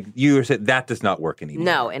 Like you said, that does not work anymore.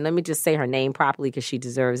 No, and let me just say her name properly because she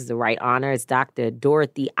deserves the right honor. It's Dr.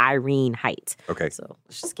 Dorothy Irene Height. Okay. So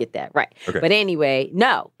let's just get that right. Okay. But anyway,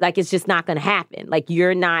 no, like it's just not going to happen. Like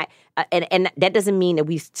you're not, and that doesn't mean that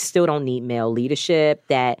we still don't need male leadership,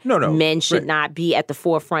 that men should not be at the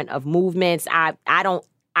forefront of movements. I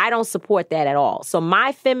don't support that at all. So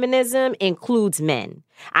my feminism includes men.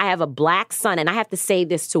 I have a black son, and I have to say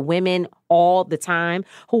this to women all the time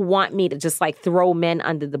who want me to just like throw men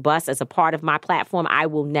under the bus as a part of my platform. I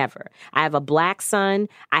will never. I have a black son.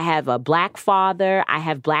 I have a black father. I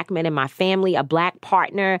have black men in my family, a black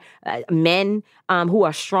partner, men who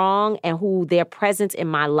are strong and who their presence in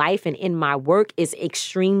my life and in my work is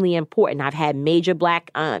extremely important. I've had major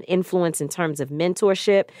black influence in terms of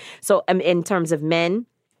mentorship. So in terms of men.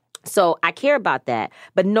 So I care about that,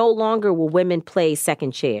 but no longer will women play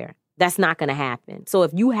second chair. That's not going to happen. So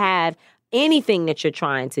if you have anything that you're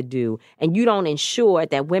trying to do and you don't ensure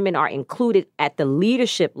that women are included at the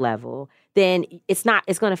leadership level, then it's going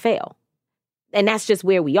to fail. And that's just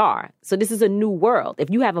where we are. So this is a new world.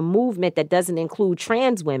 If you have a movement that doesn't include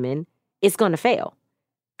trans women, it's going to fail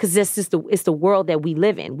because it's the world that we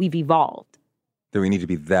live in. We've evolved. That we need to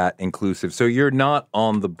be that inclusive. So you're not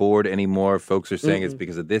on the board anymore. Folks are saying it's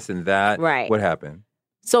because of this and that. Right. What happened?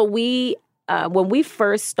 So when we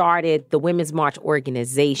first started the Women's March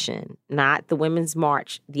organization, not the Women's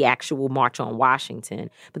March, the actual March on Washington,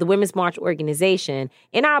 but the Women's March organization,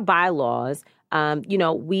 in our bylaws,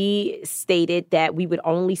 we stated that we would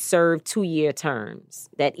only serve 2-year terms,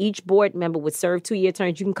 that each board member would serve 2-year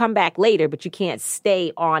terms. You can come back later, but you can't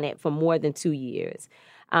stay on it for more than 2 years.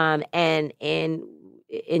 And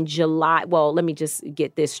in July, well, let me just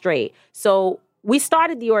get this straight. So we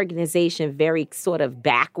started the organization very sort of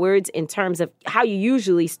backwards in terms of how you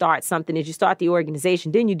usually start something is you start the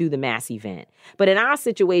organization, then you do the mass event. But in our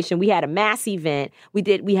situation, we had a mass event.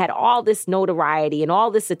 We had all this notoriety and all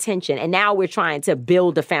this attention, and now we're trying to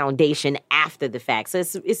build a foundation after the fact. So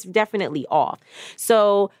it's definitely off.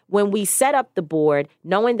 So when we set up the board,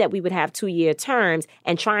 knowing that we would have 2-year terms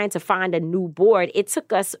and trying to find a new board, it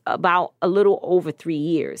took us about a little over 3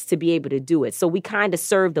 years to be able to do it. So we kind of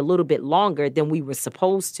served a little bit longer than we were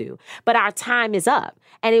supposed to. But our time is up.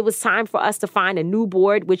 And it was time for us to find a new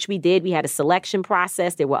board, which we did. We had a selection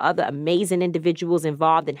process. There were other amazing individuals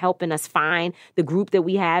involved in helping us find the group that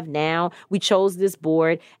we have now. We chose this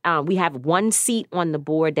board. We have 1 seat on the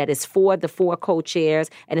board that is for the 4 co-chairs,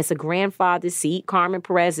 and it's a grandfather seat. Carmen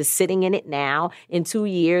Perez is sitting in it now. In 2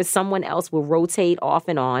 years, someone else will rotate off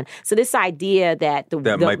and on. So this idea that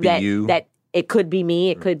might be you. That it could be me.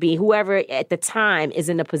 It could be whoever at the time is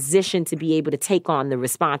in a position to be able to take on the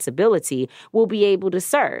responsibility will be able to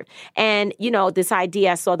serve. And, this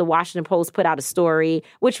idea, I saw the Washington Post put out a story,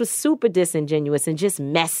 which was super disingenuous and just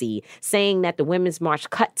messy, saying that the Women's March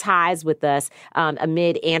cut ties with us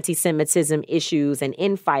amid anti-Semitism issues and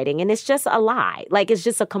infighting. And it's just a lie. Like, it's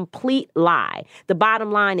just a complete lie. The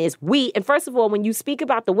bottom line is and first of all, when you speak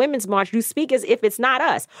about the Women's March, you speak as if it's not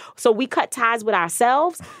us. So we cut ties with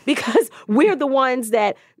ourselves because we're the ones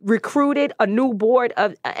that recruited a new board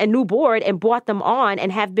and brought them on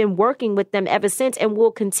and have been working with them ever since and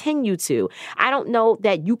will continue to. I don't know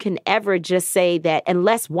that you can ever just say that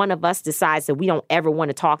unless one of us decides that we don't ever want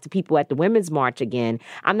to talk to people at the Women's March again.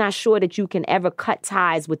 I'm not sure that you can ever cut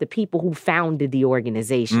ties with the people who founded the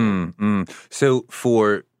organization. So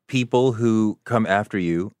for people who come after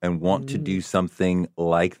you and want to do something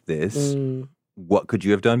like this, what could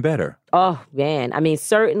you have done better? Oh, man. I mean,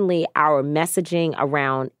 certainly our messaging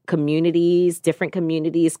around communities, different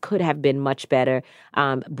communities could have been much better.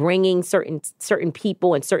 Bringing certain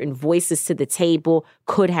people and certain voices to the table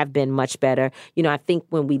could have been much better. I think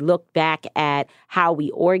when we look back at how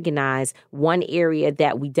we organize, one area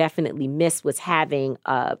that we definitely missed was having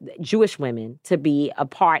Jewish women to be a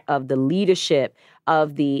part of the leadership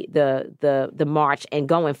of the march and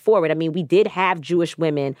going forward. I mean, we did have Jewish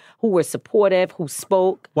women who were supportive, who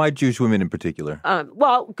spoke. Why Jewish women in particular?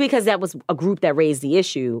 Well, because that was a group that raised the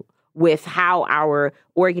issue with how our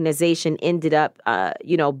organization ended up,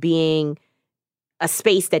 being a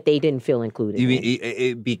space that they didn't feel included in. You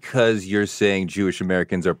mean because you're saying Jewish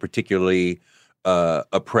Americans are particularly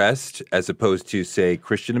oppressed as opposed to, say,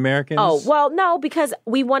 Christian Americans? Oh, well, no, because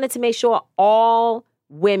we wanted to make sure all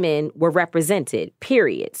women were represented,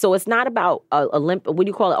 period. So it's not about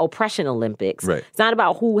oppression Olympics. Right. It's not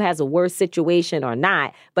about who has a worse situation or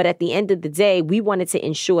not. But at the end of the day, we wanted to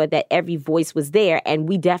ensure that every voice was there. And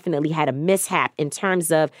we definitely had a mishap in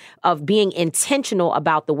terms of being intentional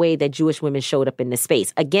about the way that Jewish women showed up in the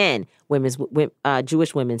space. Again,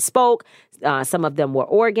 Jewish women spoke. Some of them were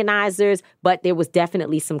organizers, but there was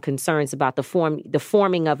definitely some concerns about the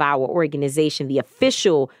forming of our organization, the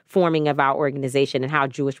official forming of our organization, and how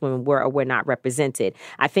Jewish women were or were not represented.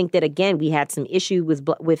 I think that, again, we had some issues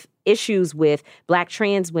with Black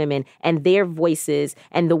trans women and their voices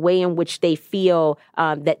and the way in which they feel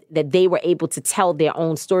that they were able to tell their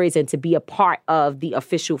own stories and to be a part of the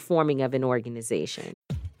official forming of an organization.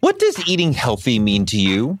 What does eating healthy mean to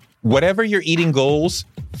you? Whatever your eating goals,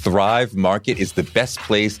 Thrive Market is the best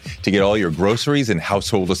place to get all your groceries and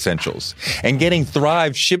household essentials. And getting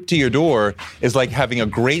Thrive shipped to your door is like having a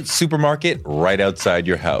great supermarket right outside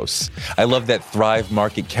your house. I love that Thrive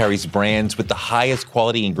Market carries brands with the highest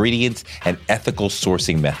quality ingredients and ethical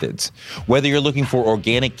sourcing methods. Whether you're looking for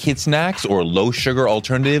organic kid snacks or low-sugar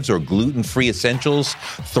alternatives or gluten-free essentials,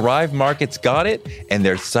 Thrive Market's got it, and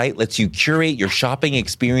their site lets you curate your shopping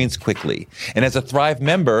experience quickly. And as a Thrive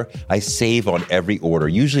member, I save on every order,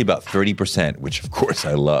 usually about 30%, which of course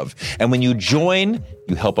I love. And when you join,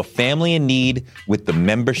 you help a family in need with the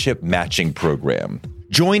membership matching program.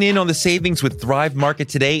 Join in on the savings with Thrive Market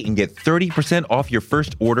today and get 30% off your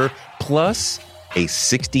first order plus a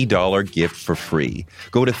 $60 gift for free.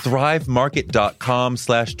 Go to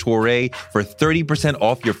thrivemarket.com/Touré for 30%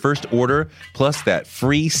 off your first order plus that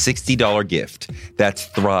free $60 gift. That's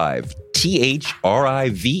Thrive,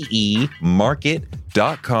 THRIVE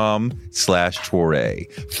market.com/Touré.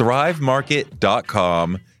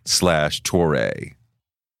 thrivemarket.com/Touré.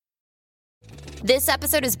 This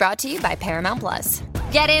episode is brought to you by Paramount Plus.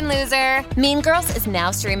 Get in, loser! Mean Girls is now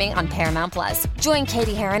streaming on Paramount Plus. Join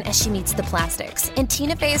Katie Heron as she meets the plastics in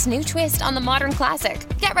Tina Fey's new twist on the modern classic.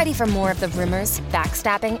 Get ready for more of the rumors,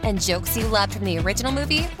 backstabbing, and jokes you loved from the original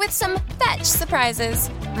movie with some fetch surprises.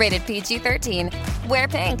 Rated PG-13. Wear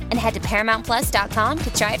pink and head to ParamountPlus.com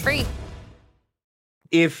to try it free.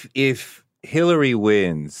 If Hillary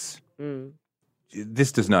wins,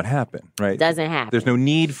 this does not happen, right? Doesn't happen. There's no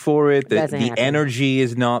need for it. The happen. energy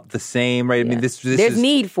is not the same, right? Yeah. I mean, this there's is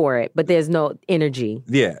need for it, but there's no energy.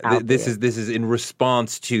 Yeah, this is in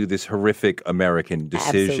response to this horrific American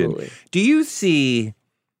decision. Absolutely. Do you see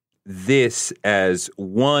this as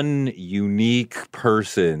one unique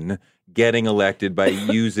person getting elected by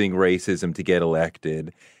using racism to get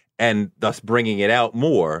elected and thus bringing it out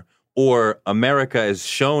more? Or America has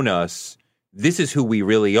shown us this is who we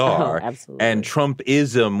really are. Oh, absolutely. And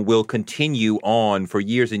Trumpism will continue on for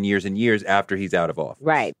years and years and years after he's out of office.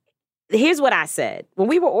 Right. Here's what I said. When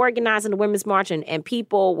we were organizing the Women's March and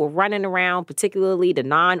people were running around, particularly the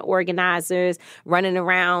non-organizers, running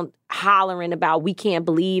around hollering about, we can't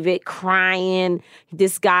believe it, crying,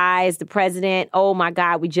 this guy is the president. Oh, my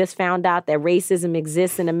God, we just found out that racism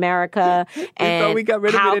exists in America. And thought we got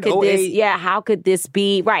rid of it in 2008. How could this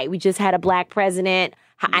be? Right, we just had a black president,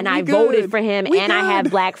 and I voted for him, and I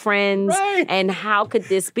have black friends, right. And how could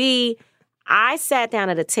this be? I sat down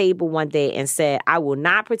at a table one day and said, I will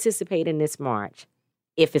not participate in this march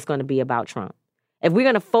if it's going to be about Trump. If we're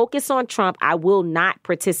going to focus on Trump, I will not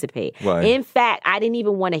participate. Why? In fact, I didn't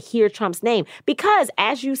even want to hear Trump's name because,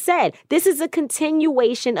 as you said, this is a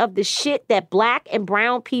continuation of the shit that black and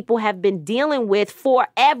brown people have been dealing with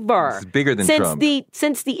forever. It's bigger than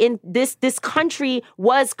since Trump. This country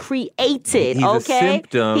was created. He's okay, a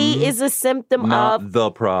symptom, he is a symptom not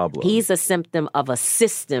the problem. He's a symptom of a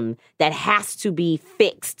system that has to be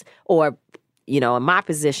fixed, or, in my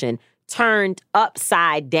position, turned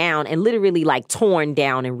upside down and literally like torn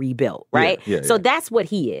down and rebuilt, right? So that's what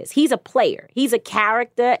he is. He's a player. He's a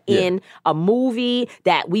character in a movie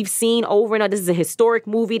that we've seen over and over. This is a historic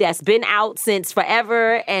movie that's been out since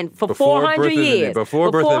forever and for 400 years.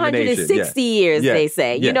 Before birth of the nation. 460 years, they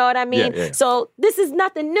say. You know what I mean? So this is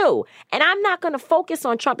nothing new. And I'm not going to focus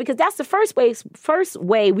on Trump because that's the first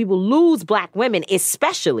way we will lose black women,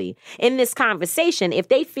 especially in this conversation, if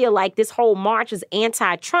they feel like this whole march is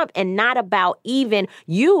anti-Trump and not about even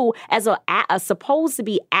you as a supposed to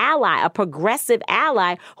be ally, a progressive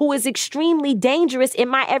ally who is extremely dangerous in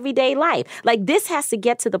my everyday life. Like, this has to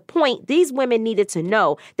get to the point. These women needed to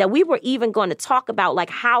know that we were even going to talk about like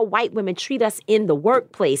how white women treat us in the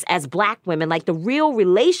workplace as black women, like the real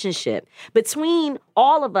relationship between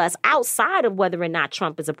all of us outside of whether or not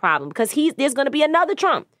Trump is a problem, because there's going to be another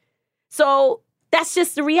Trump. So That's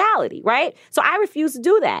just the reality, right? So I refuse to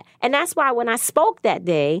do that. And that's why when I spoke that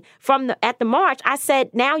day at the march, I said,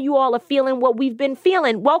 now you all are feeling what we've been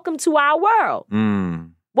feeling. Welcome to our world.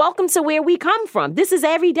 Welcome to where we come from. This is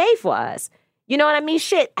every day for us. You know what I mean?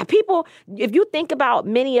 Shit, people, if you think about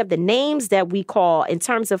many of the names that we call in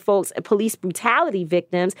terms of folks, police brutality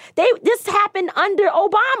victims, this happened under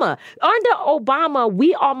Obama. Under Obama,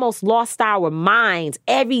 we almost lost our minds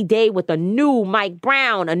every day with a new Mike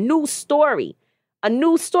Brown, a new story,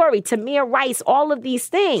 Tamir Rice, all of these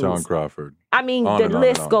things. Shawn Crawford. I mean, the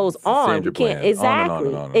list goes on. Sandra We can't, Bland.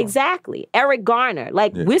 exactly, On. exactly. Eric Garner.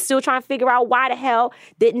 We're still trying to figure out why the hell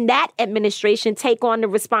didn't that administration take on the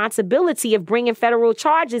responsibility of bringing federal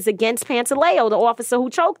charges against Pantaleo, the officer who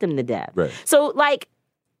choked him to death. Right. So,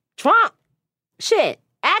 Trump,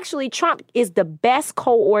 actually, Trump is the best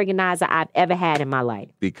co-organizer I've ever had in my life.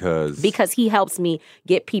 Because he helps me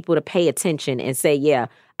get people to pay attention and say, yeah,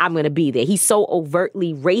 I'm going to be there. He's so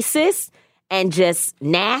overtly racist and just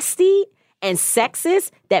nasty and sexist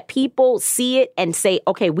that people see it and say,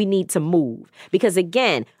 okay, we need to move. Because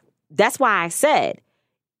again, that's why I said,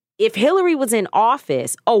 if Hillary was in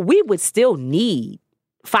office, we would still need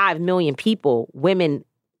 5 million people, women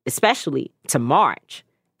especially, to march,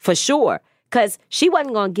 for sure. Because she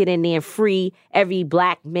wasn't going to get in there and free every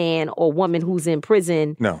black man or woman who's in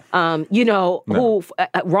prison, who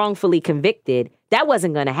wrongfully convicted. That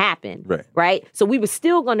wasn't going to happen, right? So we were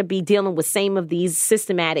still going to be dealing with some of these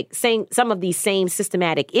same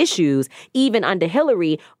systematic issues, even under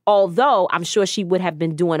Hillary, although I'm sure she would have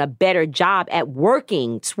been doing a better job at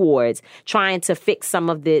working towards trying to fix some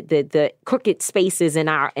of the crooked spaces in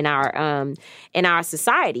our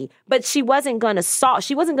society. But she wasn't going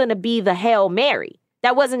to be the Hail Mary.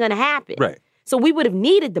 That wasn't going to happen. Right. So we would have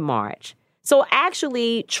needed the march. So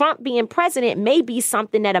actually, Trump being president may be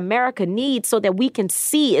something that America needs so that we can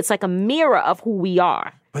see it's like a mirror of who we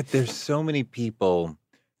are. But there's so many people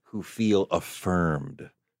who feel affirmed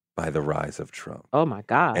by the rise of Trump. Oh, my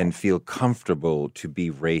God. And feel comfortable to be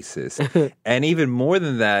racist. And even more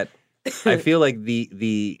than that, I feel like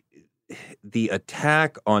the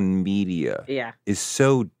attack on media is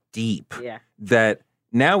so deep that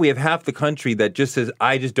now we have half the country that just says,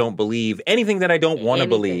 I just don't believe anything that I don't want to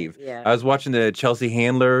believe. Yeah. I was watching the Chelsea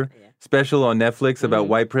Handler special on Netflix about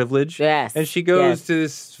white privilege. Yes. And she goes to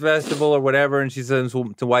this festival or whatever, and she says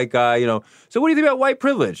to a white guy, so what do you think about white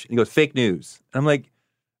privilege? And he goes, fake news. And I'm like,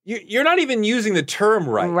 you're not even using the term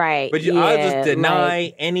right. Right. But I'll just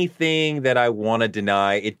deny anything that I want to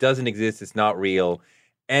deny. It doesn't exist. It's not real.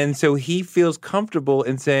 And so he feels comfortable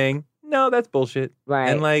in saying, no, that's bullshit. Right.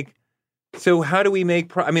 And so how do we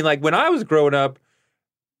make... when I was growing up,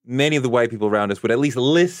 many of the white people around us would at least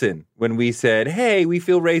listen when we said, hey, we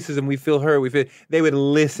feel racism, we feel hurt, they would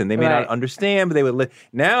listen. They may not understand, but they would listen.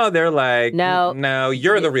 Now they're like, no,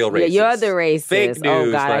 you're the real racist. You're the racist. Fake news.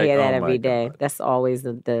 Oh, God, I hear that every day. God. That's always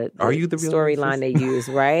the Are you the real storyline they use,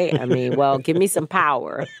 right? I mean, well, give me some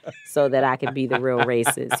power so that I can be the real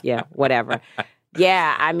racist. Yeah, whatever.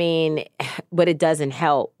 Yeah, I mean, but it doesn't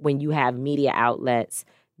help when you have media outlets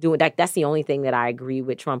doing that's the only thing that I agree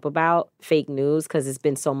with Trump about, fake news, because there's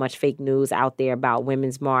been so much fake news out there about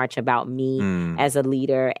Women's March, about me as a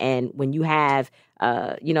leader. And when you have,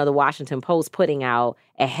 the Washington Post putting out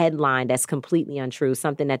a headline that's completely untrue,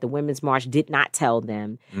 something that the Women's March did not tell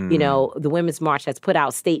them. The Women's March has put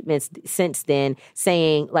out statements since then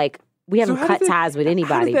saying, we haven't cut ties with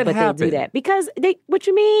anybody, but happen? They do that. Because what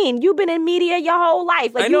you mean? You've been in media your whole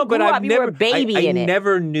life. I know, you grew but up, you were a baby in it. I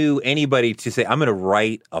never knew anybody to say, I'm going to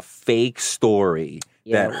write a fake story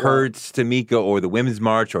that hurts Tamika or the Women's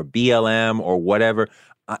March or BLM or whatever.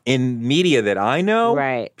 In media that I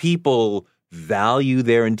know, people value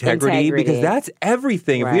their integrity because that's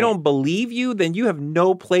everything. If we don't believe you, then you have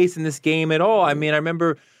no place in this game at all. I mean, I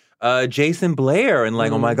remember... Jason Blair and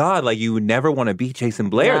oh my God, you would never want to beat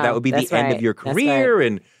Jason Blair. No, that would be the end of your career.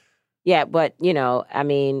 And yeah, but I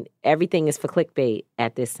mean, everything is for clickbait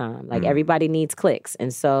at this time. Everybody needs clicks.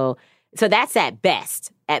 And so that's at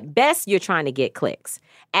best. At best, you're trying to get clicks.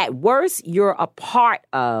 At worst, you're a part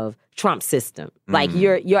of Trump's system.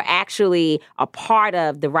 You're actually a part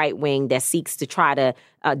of the right wing that seeks to try to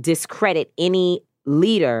discredit any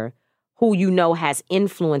leader who has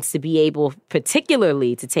influence to be able,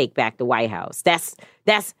 particularly, to take back the White House.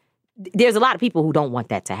 There's a lot of people who don't want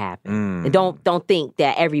that to happen. And don't think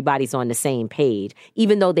that everybody's on the same page,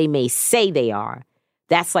 even though they may say they are.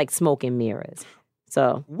 That's like smoke and mirrors.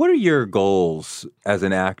 So, what are your goals as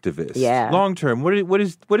an activist? Yeah. Long term, what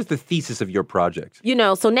is the thesis of your project?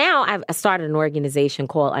 So now I've started an organization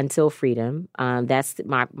called Until Freedom. That's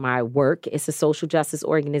my work. It's a social justice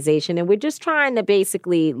organization, and we're just trying to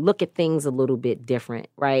basically look at things a little bit different,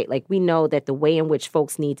 right? Like, we know that the way in which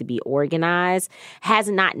folks need to be organized has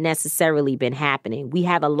not necessarily been happening. We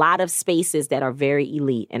have a lot of spaces that are very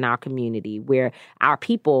elite in our community where our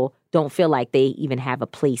people don't feel like they even have a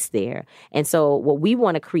place there. And so what we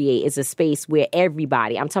want to create is a space where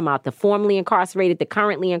everybody, I'm talking about the formerly incarcerated, the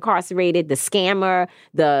currently incarcerated, the scammer,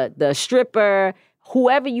 the stripper,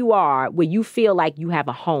 whoever you are, where you feel like you have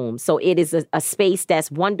a home. So it is a space that's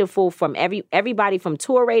wonderful from everybody from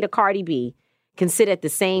Touré to Cardi B can sit at the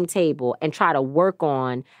same table and try to work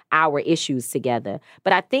on our issues together.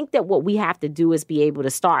 But I think that what we have to do is be able to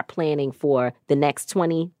start planning for the next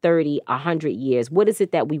 20, 30, 100 years. What is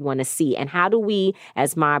it that we want to see? And how do we,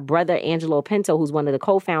 as my brother Angelo Pinto, who's one of the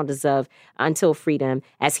co-founders of Until Freedom,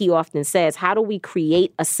 as he often says, how do we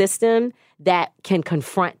create a system that can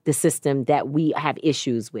confront the system that we have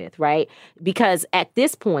issues with, right? Because at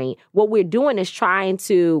this point, what we're doing is trying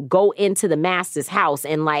to go into the master's house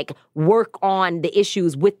and like work on the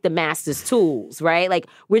issues with the master's tools, right? Like,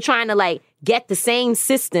 we're trying to like get the same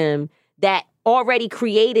system that already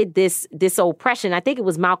created this oppression. I think it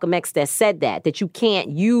was Malcolm X that said that you can't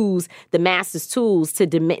use the master's tools to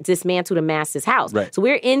dismantle the master's house. Right. So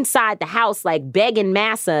we're inside the house like begging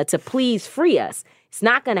massa to please free us. It's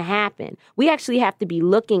not going to happen. We actually have to be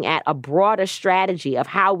looking at a broader strategy of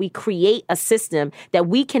how we create a system that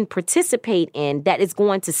we can participate in that is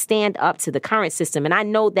going to stand up to the current system. And I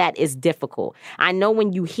know that is difficult. I know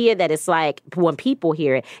when you hear that, it's like, when people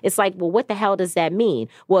hear it, it's like, well, what the hell does that mean?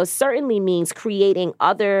 Well, it certainly means creating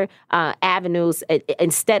other avenues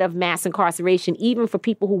instead of mass incarceration, even for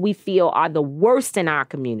people who we feel are the worst in our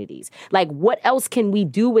communities. Like, what else can we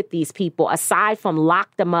do with these people aside from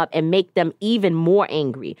lock them up and make them even more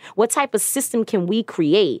angry? What type of system can we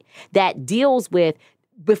create that deals with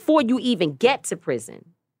before you even get to prison?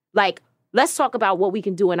 Like, let's talk about what we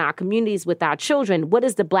can do in our communities with our children. What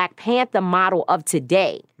is the Black Panther model of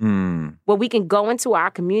today? Where we can go into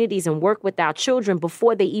our communities and work with our children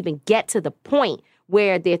before they even get to the point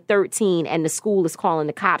where they're 13 and the school is calling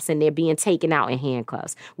the cops and they're being taken out in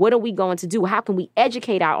handcuffs. What are we going to do? How can we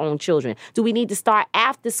educate our own children? Do we need to start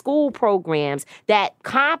after school programs that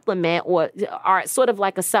complement or are sort of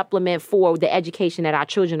like a supplement for the education that our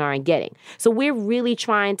children aren't getting? So we're really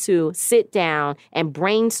trying to sit down and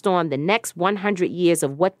brainstorm the next 100 years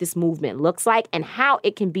of what this movement looks like and how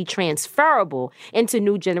it can be transferable into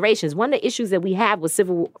new generations. One of the issues that we have with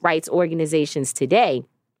civil rights organizations today,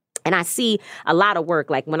 and I see a lot of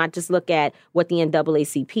work, like when I just look at what the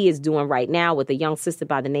NAACP is doing right now with a young sister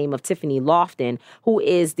by the name of Tiffany Lofton, who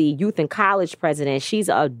is the youth and college president. She's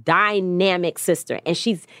a dynamic sister, and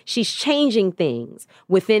she's changing things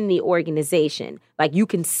within the organization. Like, you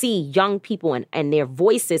can see young people and their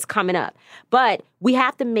voices coming up. But we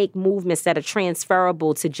have to make movements that are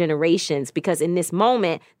transferable to generations, because in this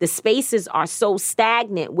moment, the spaces are so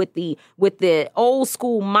stagnant with the old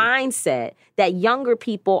school mindset that younger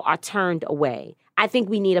people are turned away. I think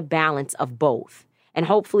we need a balance of both. And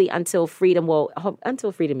hopefully Until Freedom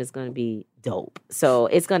is going to be dope. So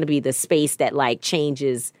it's going to be the space that like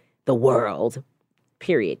changes the world,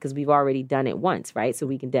 period. Because we've already done it once, right? So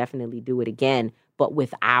we can definitely do it again, but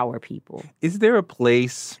with our people. Is there a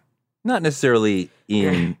place, not necessarily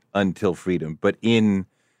in Until Freedom, but in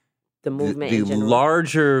the movement, the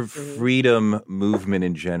larger freedom movement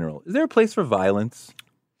in general? Is there a place for violence?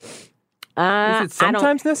 Is it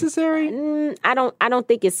sometimes necessary? I don't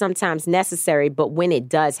think it's sometimes necessary, but when it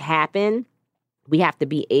does happen, we have to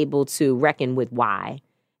be able to reckon with why,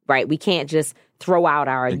 right? We can't just throw out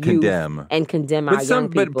our youth and condemn our young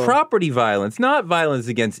people. But property violence, not violence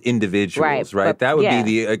against individuals, right? That would be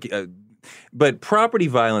the... but property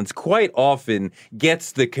violence quite often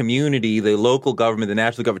gets the community, the local government, the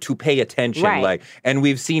national government to pay attention. Right. And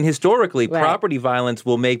we've seen historically, property violence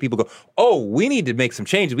will make people go, oh, we need to make some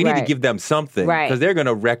changes. We need to give them something because they're going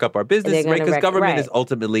to wreck up our business, right? Because government is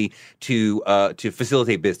ultimately to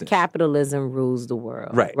facilitate business. Capitalism rules the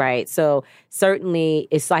world, right? So certainly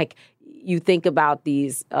it's like, you think about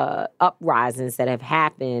these uprisings that have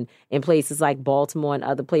happened in places like Baltimore and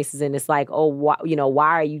other places, and it's like, oh, why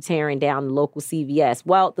are you tearing down the local CVS?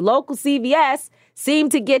 Well, the local CVS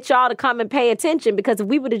seemed to get y'all to come and pay attention, because if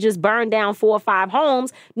we would have just burned down 4 or 5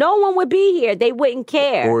 homes, no one would be here. They wouldn't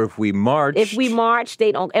care. Or if we marched.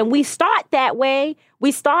 They don't. And we start that way.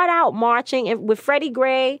 We start out marching with Freddie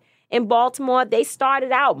Gray in Baltimore, they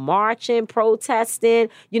started out marching, protesting,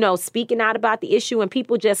 speaking out about the issue, and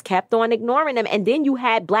people just kept on ignoring them. And then you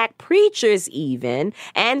had Black preachers even,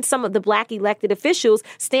 and some of the Black elected officials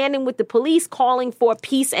standing with the police calling for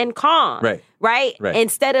peace and calm. Right?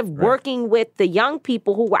 Instead of working with the young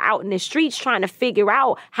people who were out in the streets trying to figure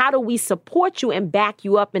out how do we support you and back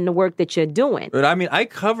you up in the work that you're doing. But I mean, I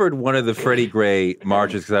covered one of the Freddie Gray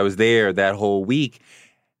marches because I was there that whole week.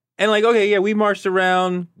 And we marched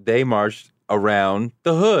around, they marched around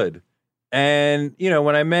the hood. And,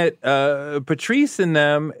 when I met Patrice and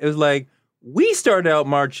them, it was like, we started out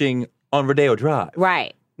marching on Rodeo Drive.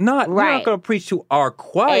 Right. We're not going to preach to our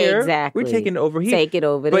choir. Exactly. We're taking it over here. Take it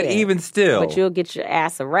over there. But even still. But you'll get your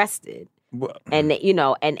ass arrested. And,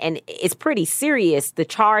 and it's pretty serious, the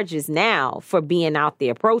charges now for being out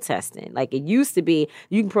there protesting. Like it used to be,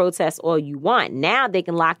 you can protest all you want. Now they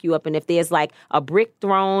can lock you up. And if there's like a brick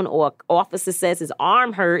thrown or an officer says his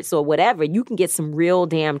arm hurts or whatever, you can get some real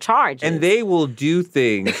damn charges. And they will do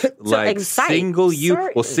things like single you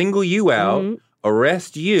out. Mm-hmm.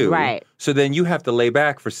 Arrest you, right? So then you have to lay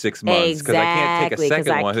back for 6 months because I can't take a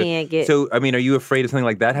second one. So, I mean, are you afraid of something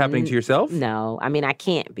like that happening to yourself? No, I mean, I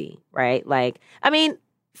can't be, right?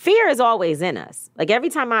 Fear is always in us. Like every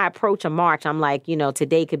time I approach a march, I'm like,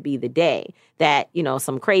 today could be the day that,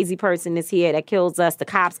 some crazy person is here that kills us. The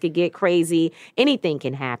cops could get crazy. Anything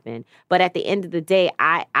can happen. But at the end of the day,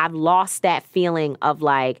 I've lost that feeling of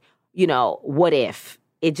like, what if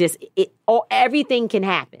everything can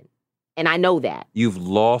happen. And I know that. You've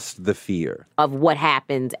lost the fear of what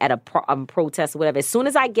happens at a protest or whatever. As soon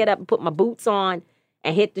as I get up and put my boots on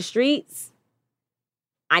and hit the streets,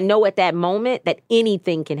 I know at that moment that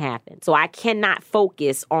anything can happen. So I cannot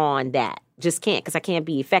focus on that. Just can't, because I can't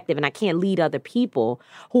be effective and I can't lead other people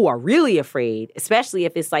who are really afraid, especially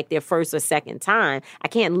if it's like their first or second time. I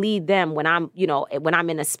can't lead them when I'm, when I'm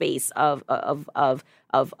in a space of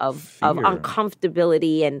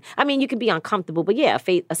uncomfortability. And I mean, you can be uncomfortable, but yeah,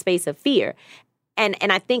 a space of fear. And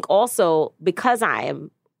I think also because I am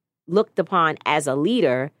looked upon as a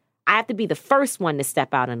leader, I have to be the first one to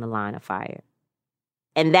step out in the line of fire.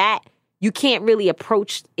 And that you can't really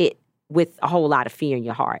approach it with a whole lot of fear in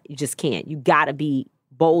your heart. You just can't. You got to be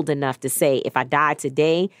bold enough to say, if I die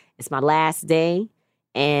today, it's my last day,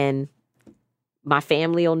 and my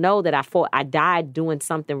family will know that I died doing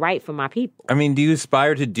something right for my people. I mean, do you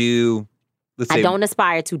aspire to do, let's say... I don't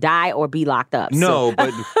aspire to die or be locked up. No,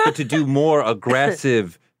 but to do more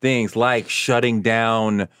aggressive things like shutting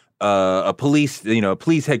down a police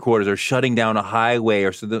headquarters or shutting down a highway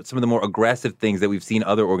or some of the more aggressive things that we've seen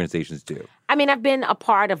other organizations do. I mean, I've been a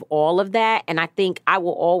part of all of that, and I think I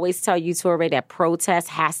will always tell you, Touré, that protest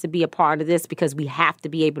has to be a part of this because we have to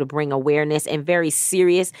be able to bring awareness and very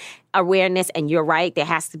serious awareness. And you're right, there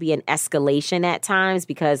has to be an escalation at times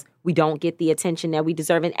because we don't get the attention that we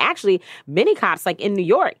deserve. And actually, many cops, like in New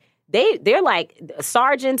York, they're like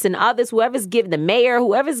sergeants and others, whoever's given the mayor,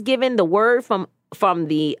 whoever's given the word from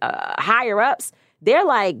the higher ups, they're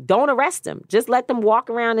like, don't arrest them. Just let them walk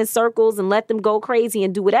around in circles and let them go crazy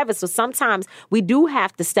and do whatever. So sometimes we do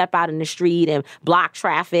have to step out in the street and block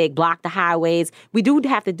traffic, block the highways. We do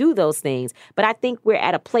have to do those things. But I think we're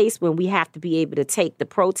at a place when we have to be able to take the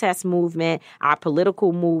protest movement, our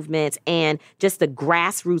political movements, and just the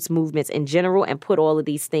grassroots movements in general and put all of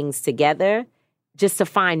these things together just to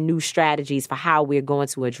find new strategies for how we're going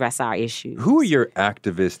to address our issues. Who are your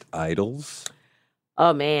activist idols?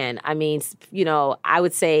 Oh, man. I mean, I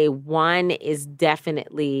would say one is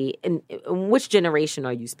definitely, in which generation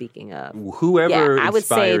are you speaking of? Whoever I would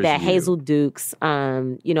say that you. Hazel Dukes,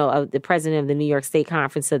 the president of the New York State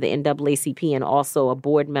Conference of the NAACP and also a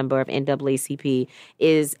board member of NAACP,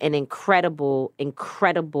 is an incredible,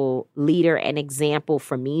 incredible leader and example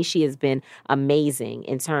for me. She has been amazing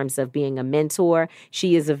in terms of being a mentor.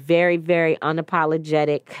 She is a very, very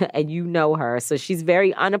unapologetic, and you know her, so she's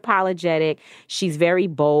very unapologetic. She's very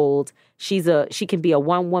bold. She can be a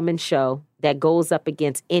one-woman show that goes up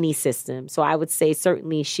against any system. So I would say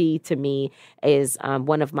certainly she, to me, is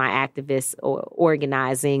one of my activist or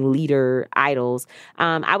organizing leader idols.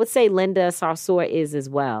 I would say Linda Sarsour is as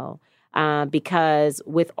well, because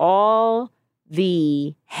with all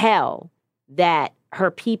the hell that her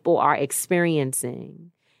people are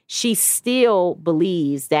experiencing, she still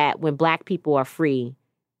believes that when Black people are free,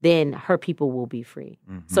 then her people will be free.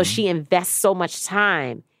 Mm-hmm. So she invests so much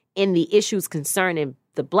time in the issues concerning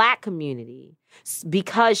the Black community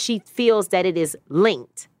because she feels that it is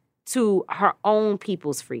linked to her own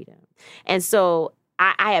people's freedom. And so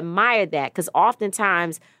I admire that because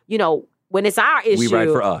oftentimes, when it's our issue, we ride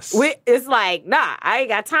for us. It's like, nah, I ain't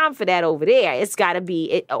got time for that over there. It's got to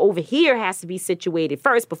be, over here has to be situated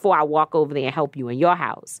first before I walk over there and help you in your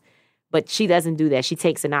house. But she doesn't do that. She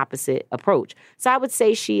takes an opposite approach. So I would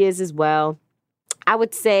say she is as well. I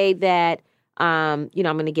would say that, I'm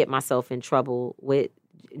going to get myself in trouble with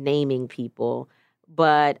naming people.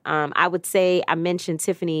 But I would say I mentioned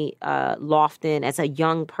Tiffany Lofton as a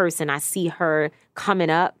young person. I see her coming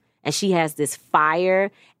up. And she has this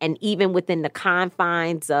fire, and even within the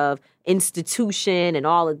confines of institution and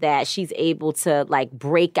all of that, she's able to like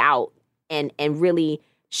break out and really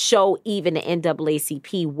show even the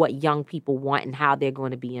NAACP what young people want and how they're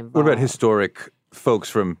going to be involved. What about historic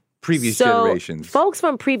folks from previous generations? Folks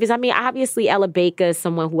from previous, I mean, obviously Ella Baker is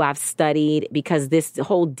someone who I've studied because this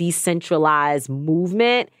whole decentralized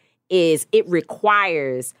movement it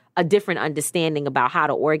requires a different understanding about how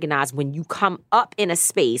to organize when you come up in a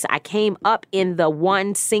space. I came up in the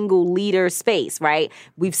one single leader space, right?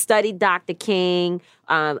 We've studied Dr. King.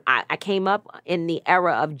 I came up in the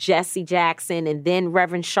era of Jesse Jackson and then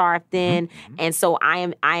Reverend Sharpton. Mm-hmm. And so I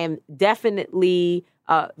am definitely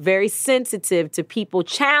very sensitive to people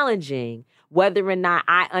challenging whether or not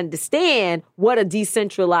I understand what a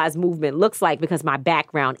decentralized movement looks like because my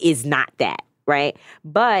background is not that. Right.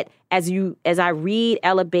 But as I read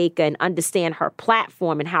Ella Baker and understand her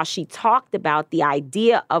platform and how she talked about the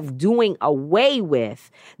idea of doing away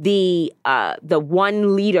with the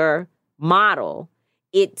one leader model,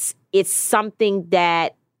 it's something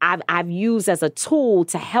that I've used as a tool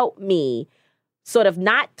to help me sort of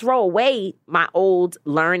not throw away my old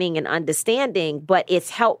learning and understanding, but it's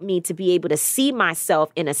helped me to be able to see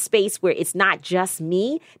myself in a space where it's not just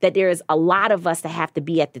me, that there is a lot of us that have to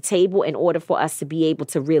be at the table in order for us to be able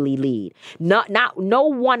to really lead. No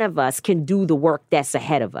one of us can do the work that's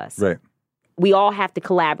ahead of us. Right. We all have to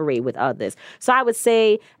collaborate with others. So I would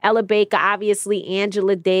say Ella Baker, obviously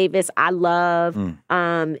Angela Davis, I love.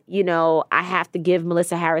 I have to give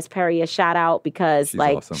Melissa Harris Perry a shout out because she's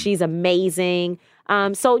awesome. She's amazing.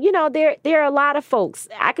 So there are a lot of folks.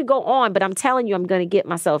 I could go on, but I'm telling you, I'm going to get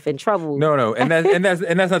myself in trouble. No, and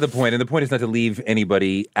that's not the point. And the point is not to leave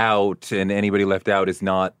anybody out, and anybody left out is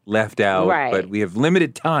not left out. Right. But we have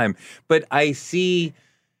limited time. But I see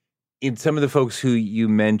in some of the folks who you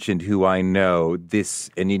mentioned, who I know, this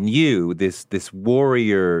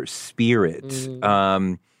warrior spirit.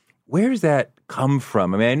 Where does that come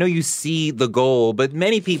from? I mean, I know you see the goal, but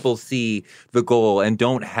many people see the goal and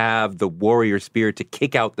don't have the warrior spirit to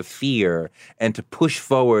kick out the fear and to push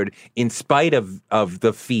forward in spite of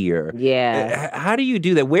the fear. Yeah. How do you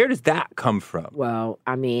do that? Where does that come from? Well,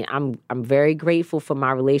 I mean, I'm very grateful for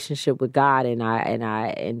my relationship with God,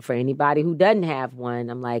 and for anybody who doesn't have one,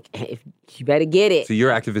 I'm like, if you better get it. So your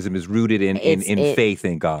activism is rooted in faith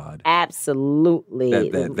in God. Absolutely.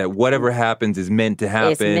 That whatever happens is meant to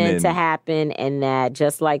happen. It's meant to happen, and that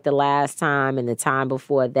just like the last time and the time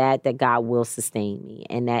before that God will sustain me,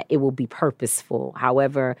 and that it will be purposeful.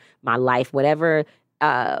 However, my life, whatever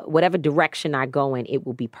direction I go in, it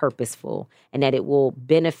will be purposeful, and that it will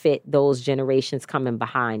benefit those generations coming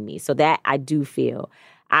behind me. So that I do feel.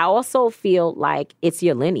 I also feel like it's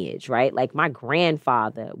your lineage, right? Like my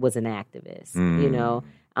grandfather was an activist,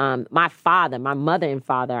 my mother and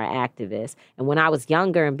father are activists. And when I was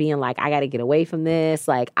younger and being like, I got to get away from this,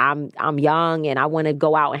 like I'm young and I want to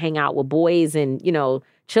go out and hang out with boys and,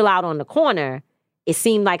 chill out on the corner, it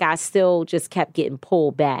seemed like I still just kept getting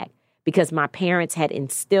pulled back because my parents had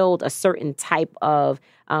instilled a certain type of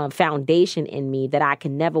foundation in me that I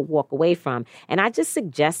can never walk away from. And I just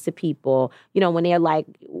suggest to people, when they're like,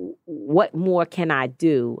 what more can I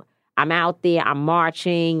do? I'm out there, I'm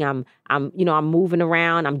marching, I'm moving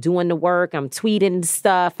around, I'm doing the work, I'm tweeting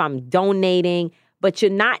stuff, I'm donating, but you're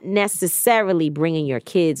not necessarily bringing your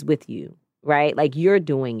kids with you, right? Like you're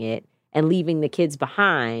doing it and leaving the kids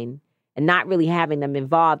behind and not really having them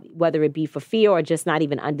involved, whether it be for fear or just not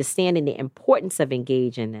even understanding the importance of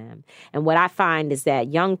engaging them. And what I find is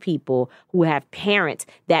that young people who have parents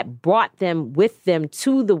that brought them with them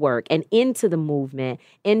to the work and into the movement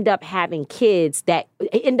end up having kids that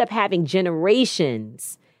end up having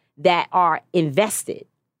generations that are invested.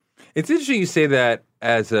 It's interesting you say that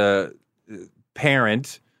as a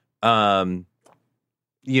parent. Your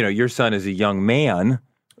son is a young man.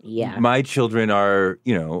 Yeah. My children are,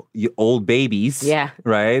 old babies. Yeah.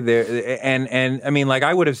 Right? And I mean, like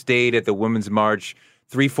I would have stayed at the Women's March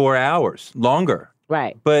 3-4 hours longer.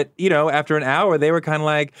 Right. But, after an hour, they were kind of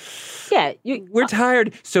like, yeah, we're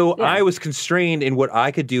tired. So yeah. I was constrained in what I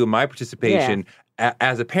could do in my participation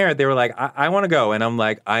as a parent, they were like, I want to go. And I'm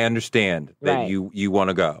like, I understand that Right. you want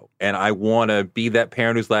to go. And I want to be that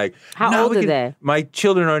parent who's like, How old are they? My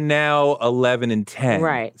children are now 11 and 10.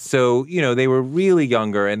 Right. So, they were really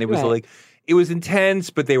younger and it was Right. like, it was intense,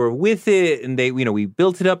 but they were with it. And they, we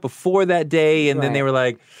built it up before that day. And then they Right. were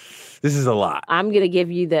like, this is a lot. I'm going to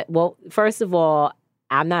give you that. Well, first of all,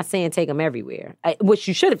 I'm not saying take them everywhere, which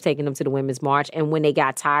you should have taken them to the Women's March. And when they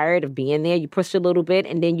got tired of being there, you pushed a little bit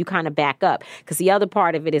and then you kind of back up. Because the other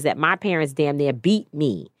part of it is that my parents damn near beat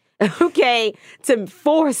me. Okay, to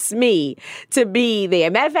force me to be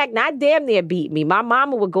there. Matter of fact, not damn near beat me. My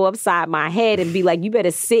mama would go upside my head and be like, you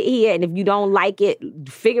better sit here, and if you don't like it,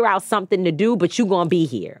 figure out something to do, but you gonna be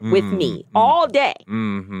here with me all day.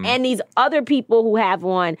 Mm-hmm. And these other people who have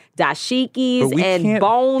on dashikis But we and can't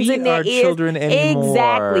bones beat in their our ears. children anymore.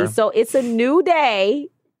 Exactly. So it's a new day.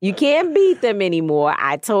 You can't beat them anymore.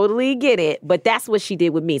 I totally get it. But that's what she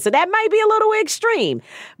did with me. So that might be a little extreme.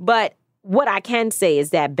 But what I can say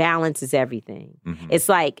is that balance is everything. Mm-hmm. It's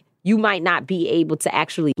like you might not be able to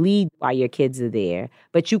actually lead while your kids are there,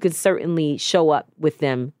 but you can certainly show up with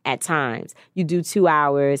them at times. You do 2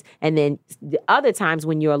 hours, and then the other times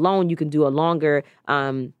when you're alone, you can do a longer,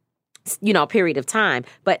 period of time.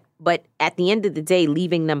 But at the end of the day,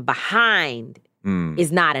 leaving them behind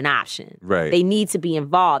is not an option. Right. They need to be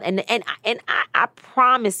involved, and I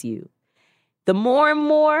promise you, the more and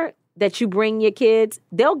more that you bring your kids,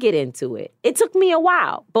 they'll get into it. It took me a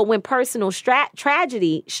while, but when personal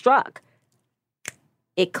tragedy struck,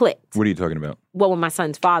 it clicked. What are you talking about? Well, when my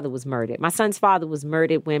son's father was murdered. My son's father was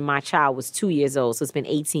murdered when my child was 2 years old, so it's been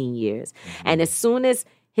 18 years. Mm-hmm. And as soon as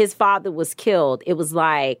his father was killed, it was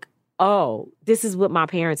like, oh, this is what my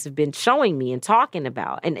parents have been showing me and talking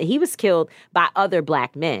about. And he was killed by other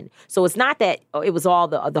black men. So it's not that it was all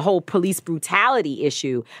the whole police brutality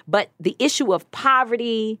issue, but the issue of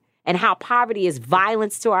poverty and how poverty is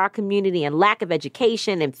violence to our community and lack of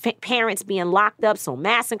education and parents being locked up, so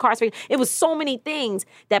mass incarceration. It was so many things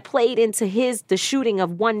that played into the shooting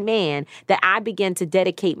of one man that I began to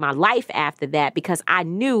dedicate my life after that, because I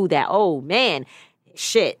knew that, oh man,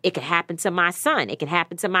 shit, it could happen to my son. It could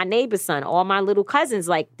happen to my neighbor's son, all my little cousins.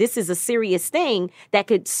 Like, this is a serious thing that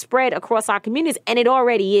could spread across our communities, and it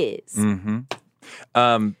already is.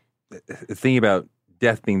 Mm-hmm. Thinking about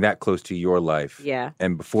death being that close to your life. Yeah.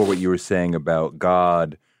 And before what you were saying about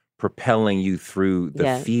God propelling you through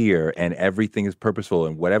the fear, and everything is purposeful,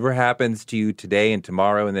 and whatever happens to you today and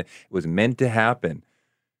tomorrow, and it was meant to happen.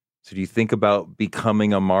 So do you think about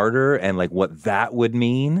becoming a martyr and like what that would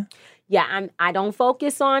mean? Yeah, I don't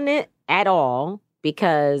focus on it at all,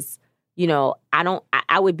 because,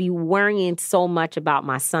 I would be worrying so much about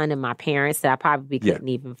my son and my parents that I probably couldn't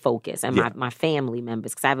even focus, and my family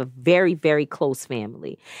members, because I have a very, very close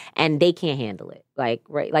family, and they can't handle it.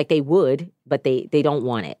 Like they would, but they don't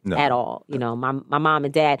want it at all. My mom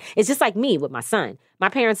and dad, it's just like me with my son. My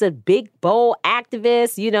parents are big, bold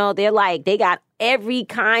activists. They're like, they got every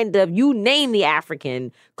kind of, you name the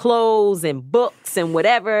African, clothes and books and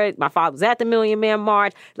whatever. My father was at the Million Man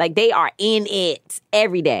March. Like, they are in it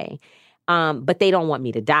every day. But they don't want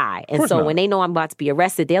me to die. And so when they know I'm about to be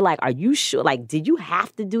arrested, they're like, are you sure? Like, did you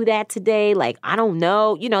have to do that today? Like, I don't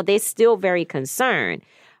know. They're still very concerned.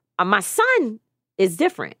 My son is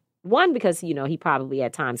different. One, because, he probably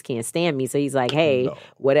at times can't stand me. So he's like, hey,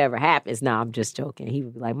 whatever happens. No, I'm just joking. He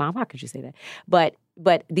would be like, Mom, how could you say that?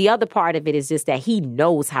 But the other part of it is just that he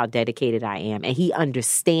knows how dedicated I am, and he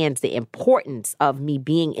understands the importance of me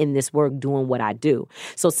being in this work, doing what I do.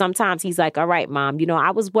 So sometimes he's like, all right, Mom,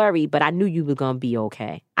 I was worried, but I knew you were going to be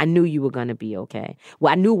okay. I knew you were going to be okay.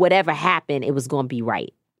 Well, I knew whatever happened, it was going to be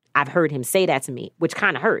right. I've heard him say that to me, which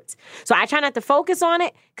kind of hurts. So I try not to focus on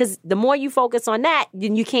it, because the more you focus on that,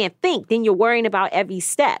 then you can't think. Then you're worrying about every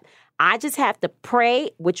step. I just have to pray,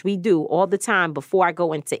 which we do all the time before I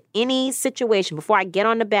go into any situation. Before I get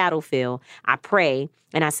on the battlefield, I pray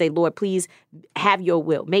and I say, Lord, please have your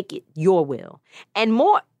will. Make it your will. And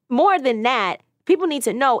more than that, people need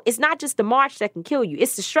to know it's not just the march that can kill you.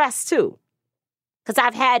 It's the stress too. Because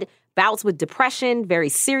I've had bouts with depression, very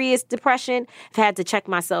serious depression. I've had to check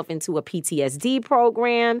myself into a PTSD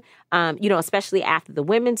program, especially after the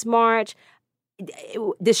Women's March.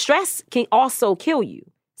 The stress can also kill you.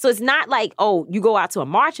 So it's not like, oh, you go out to a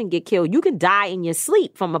march and get killed. You can die in your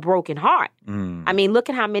sleep from a broken heart. I mean, look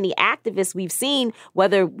at how many activists we've seen,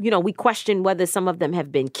 whether, we question whether some of them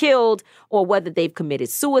have been killed or whether they've committed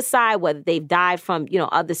suicide, whether they've died from,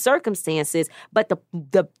 other circumstances. But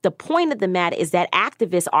the point of the matter is that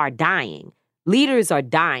activists are dying. Leaders are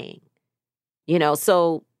dying.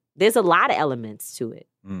 So there's a lot of elements to it.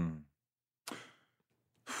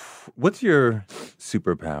 What's your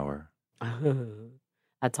superpower?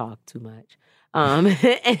 I talk too much. And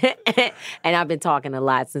I've been talking a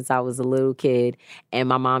lot since I was a little kid. And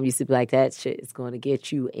my mom used to be like, that shit is going to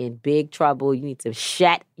get you in big trouble. You need to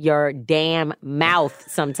shut your damn mouth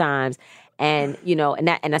sometimes. And,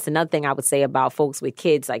 and that's another thing I would say about folks with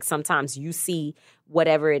kids. Like, sometimes you see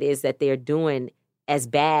whatever it is that they're doing as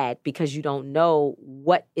bad because you don't know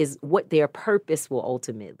what their purpose will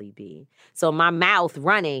ultimately be. So my mouth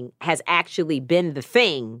running has actually been the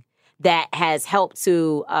thing that has helped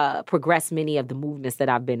to progress many of the movements that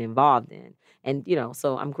I've been involved in. And,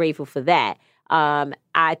 so I'm grateful for that.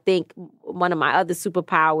 I think one of my other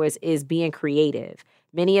superpowers is being creative.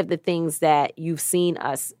 Many of the things that you've seen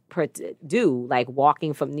us do, like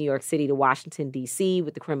walking from New York City to Washington, D.C.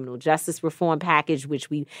 with the criminal justice reform package, which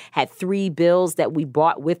we had 3 bills that we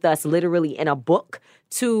brought with us literally in a book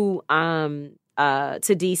to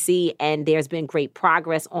D.C., and there's been great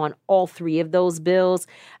progress on all 3 of those bills.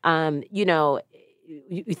 That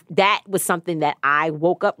was something that I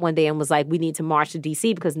woke up one day and was like, we need to march to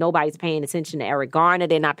D.C. because nobody's paying attention to Eric Garner.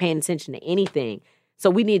 They're not paying attention to anything. So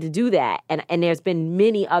we need to do that. And there's been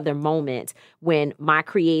many other moments when my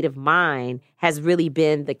creative mind has really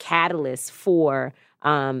been the catalyst for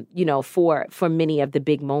many of the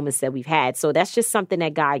big moments that we've had. So that's just something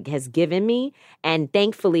that God has given me. And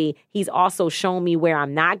thankfully, he's also shown me where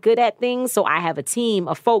I'm not good at things. So I have a team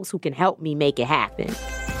of folks who can help me make it happen.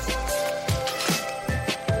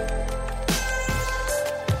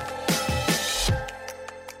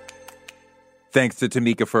 Thanks to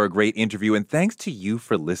Tamika for a great interview, and thanks to you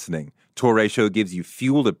for listening. Touré Show gives you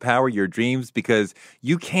fuel to power your dreams because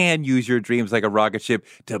you can use your dreams like a rocket ship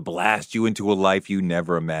to blast you into a life you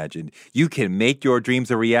never imagined. You can make your dreams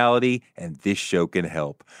a reality, and this show can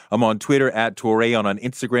help. I'm on Twitter at Touré, on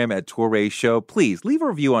Instagram at Touré Show. Please leave a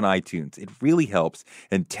review on iTunes. It really helps,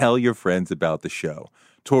 and tell your friends about the show.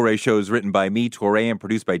 Touré Show is written by me, Touré, and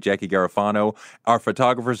produced by Jackie Garofano. Our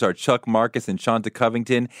photographers are Chuck Marcus and Shanta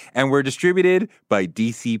Covington, and we're distributed by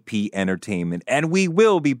DCP Entertainment. And we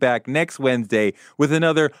will be back next Wednesday with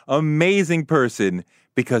another amazing person,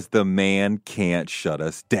 because the man can't shut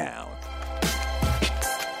us down.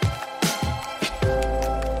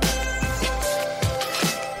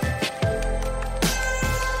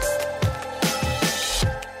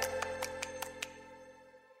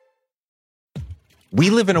 We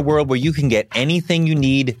live in a world where you can get anything you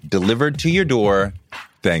need delivered to your door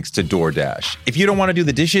thanks to DoorDash. If you don't want to do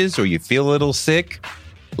the dishes or you feel a little sick,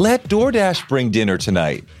 let DoorDash bring dinner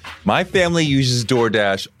tonight. My family uses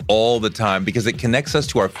DoorDash all the time because it connects us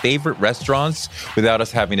to our favorite restaurants without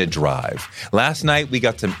us having to drive. Last night, we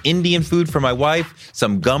got some Indian food for my wife,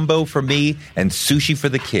 some gumbo for me, and sushi for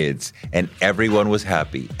the kids. And everyone was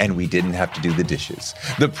happy, and we didn't have to do the dishes.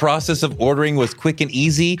 The process of ordering was quick and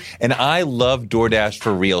easy, and I love DoorDash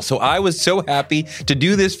for real. So I was so happy to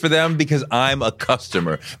do this for them because I'm a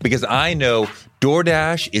customer, because I know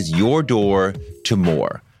DoorDash is your door to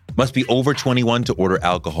more. Must be over 21 to order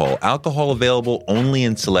alcohol. Alcohol available only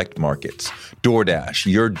in select markets.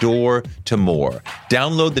 DoorDash, your door to more.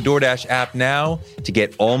 Download the DoorDash app now to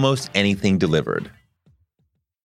get almost anything delivered.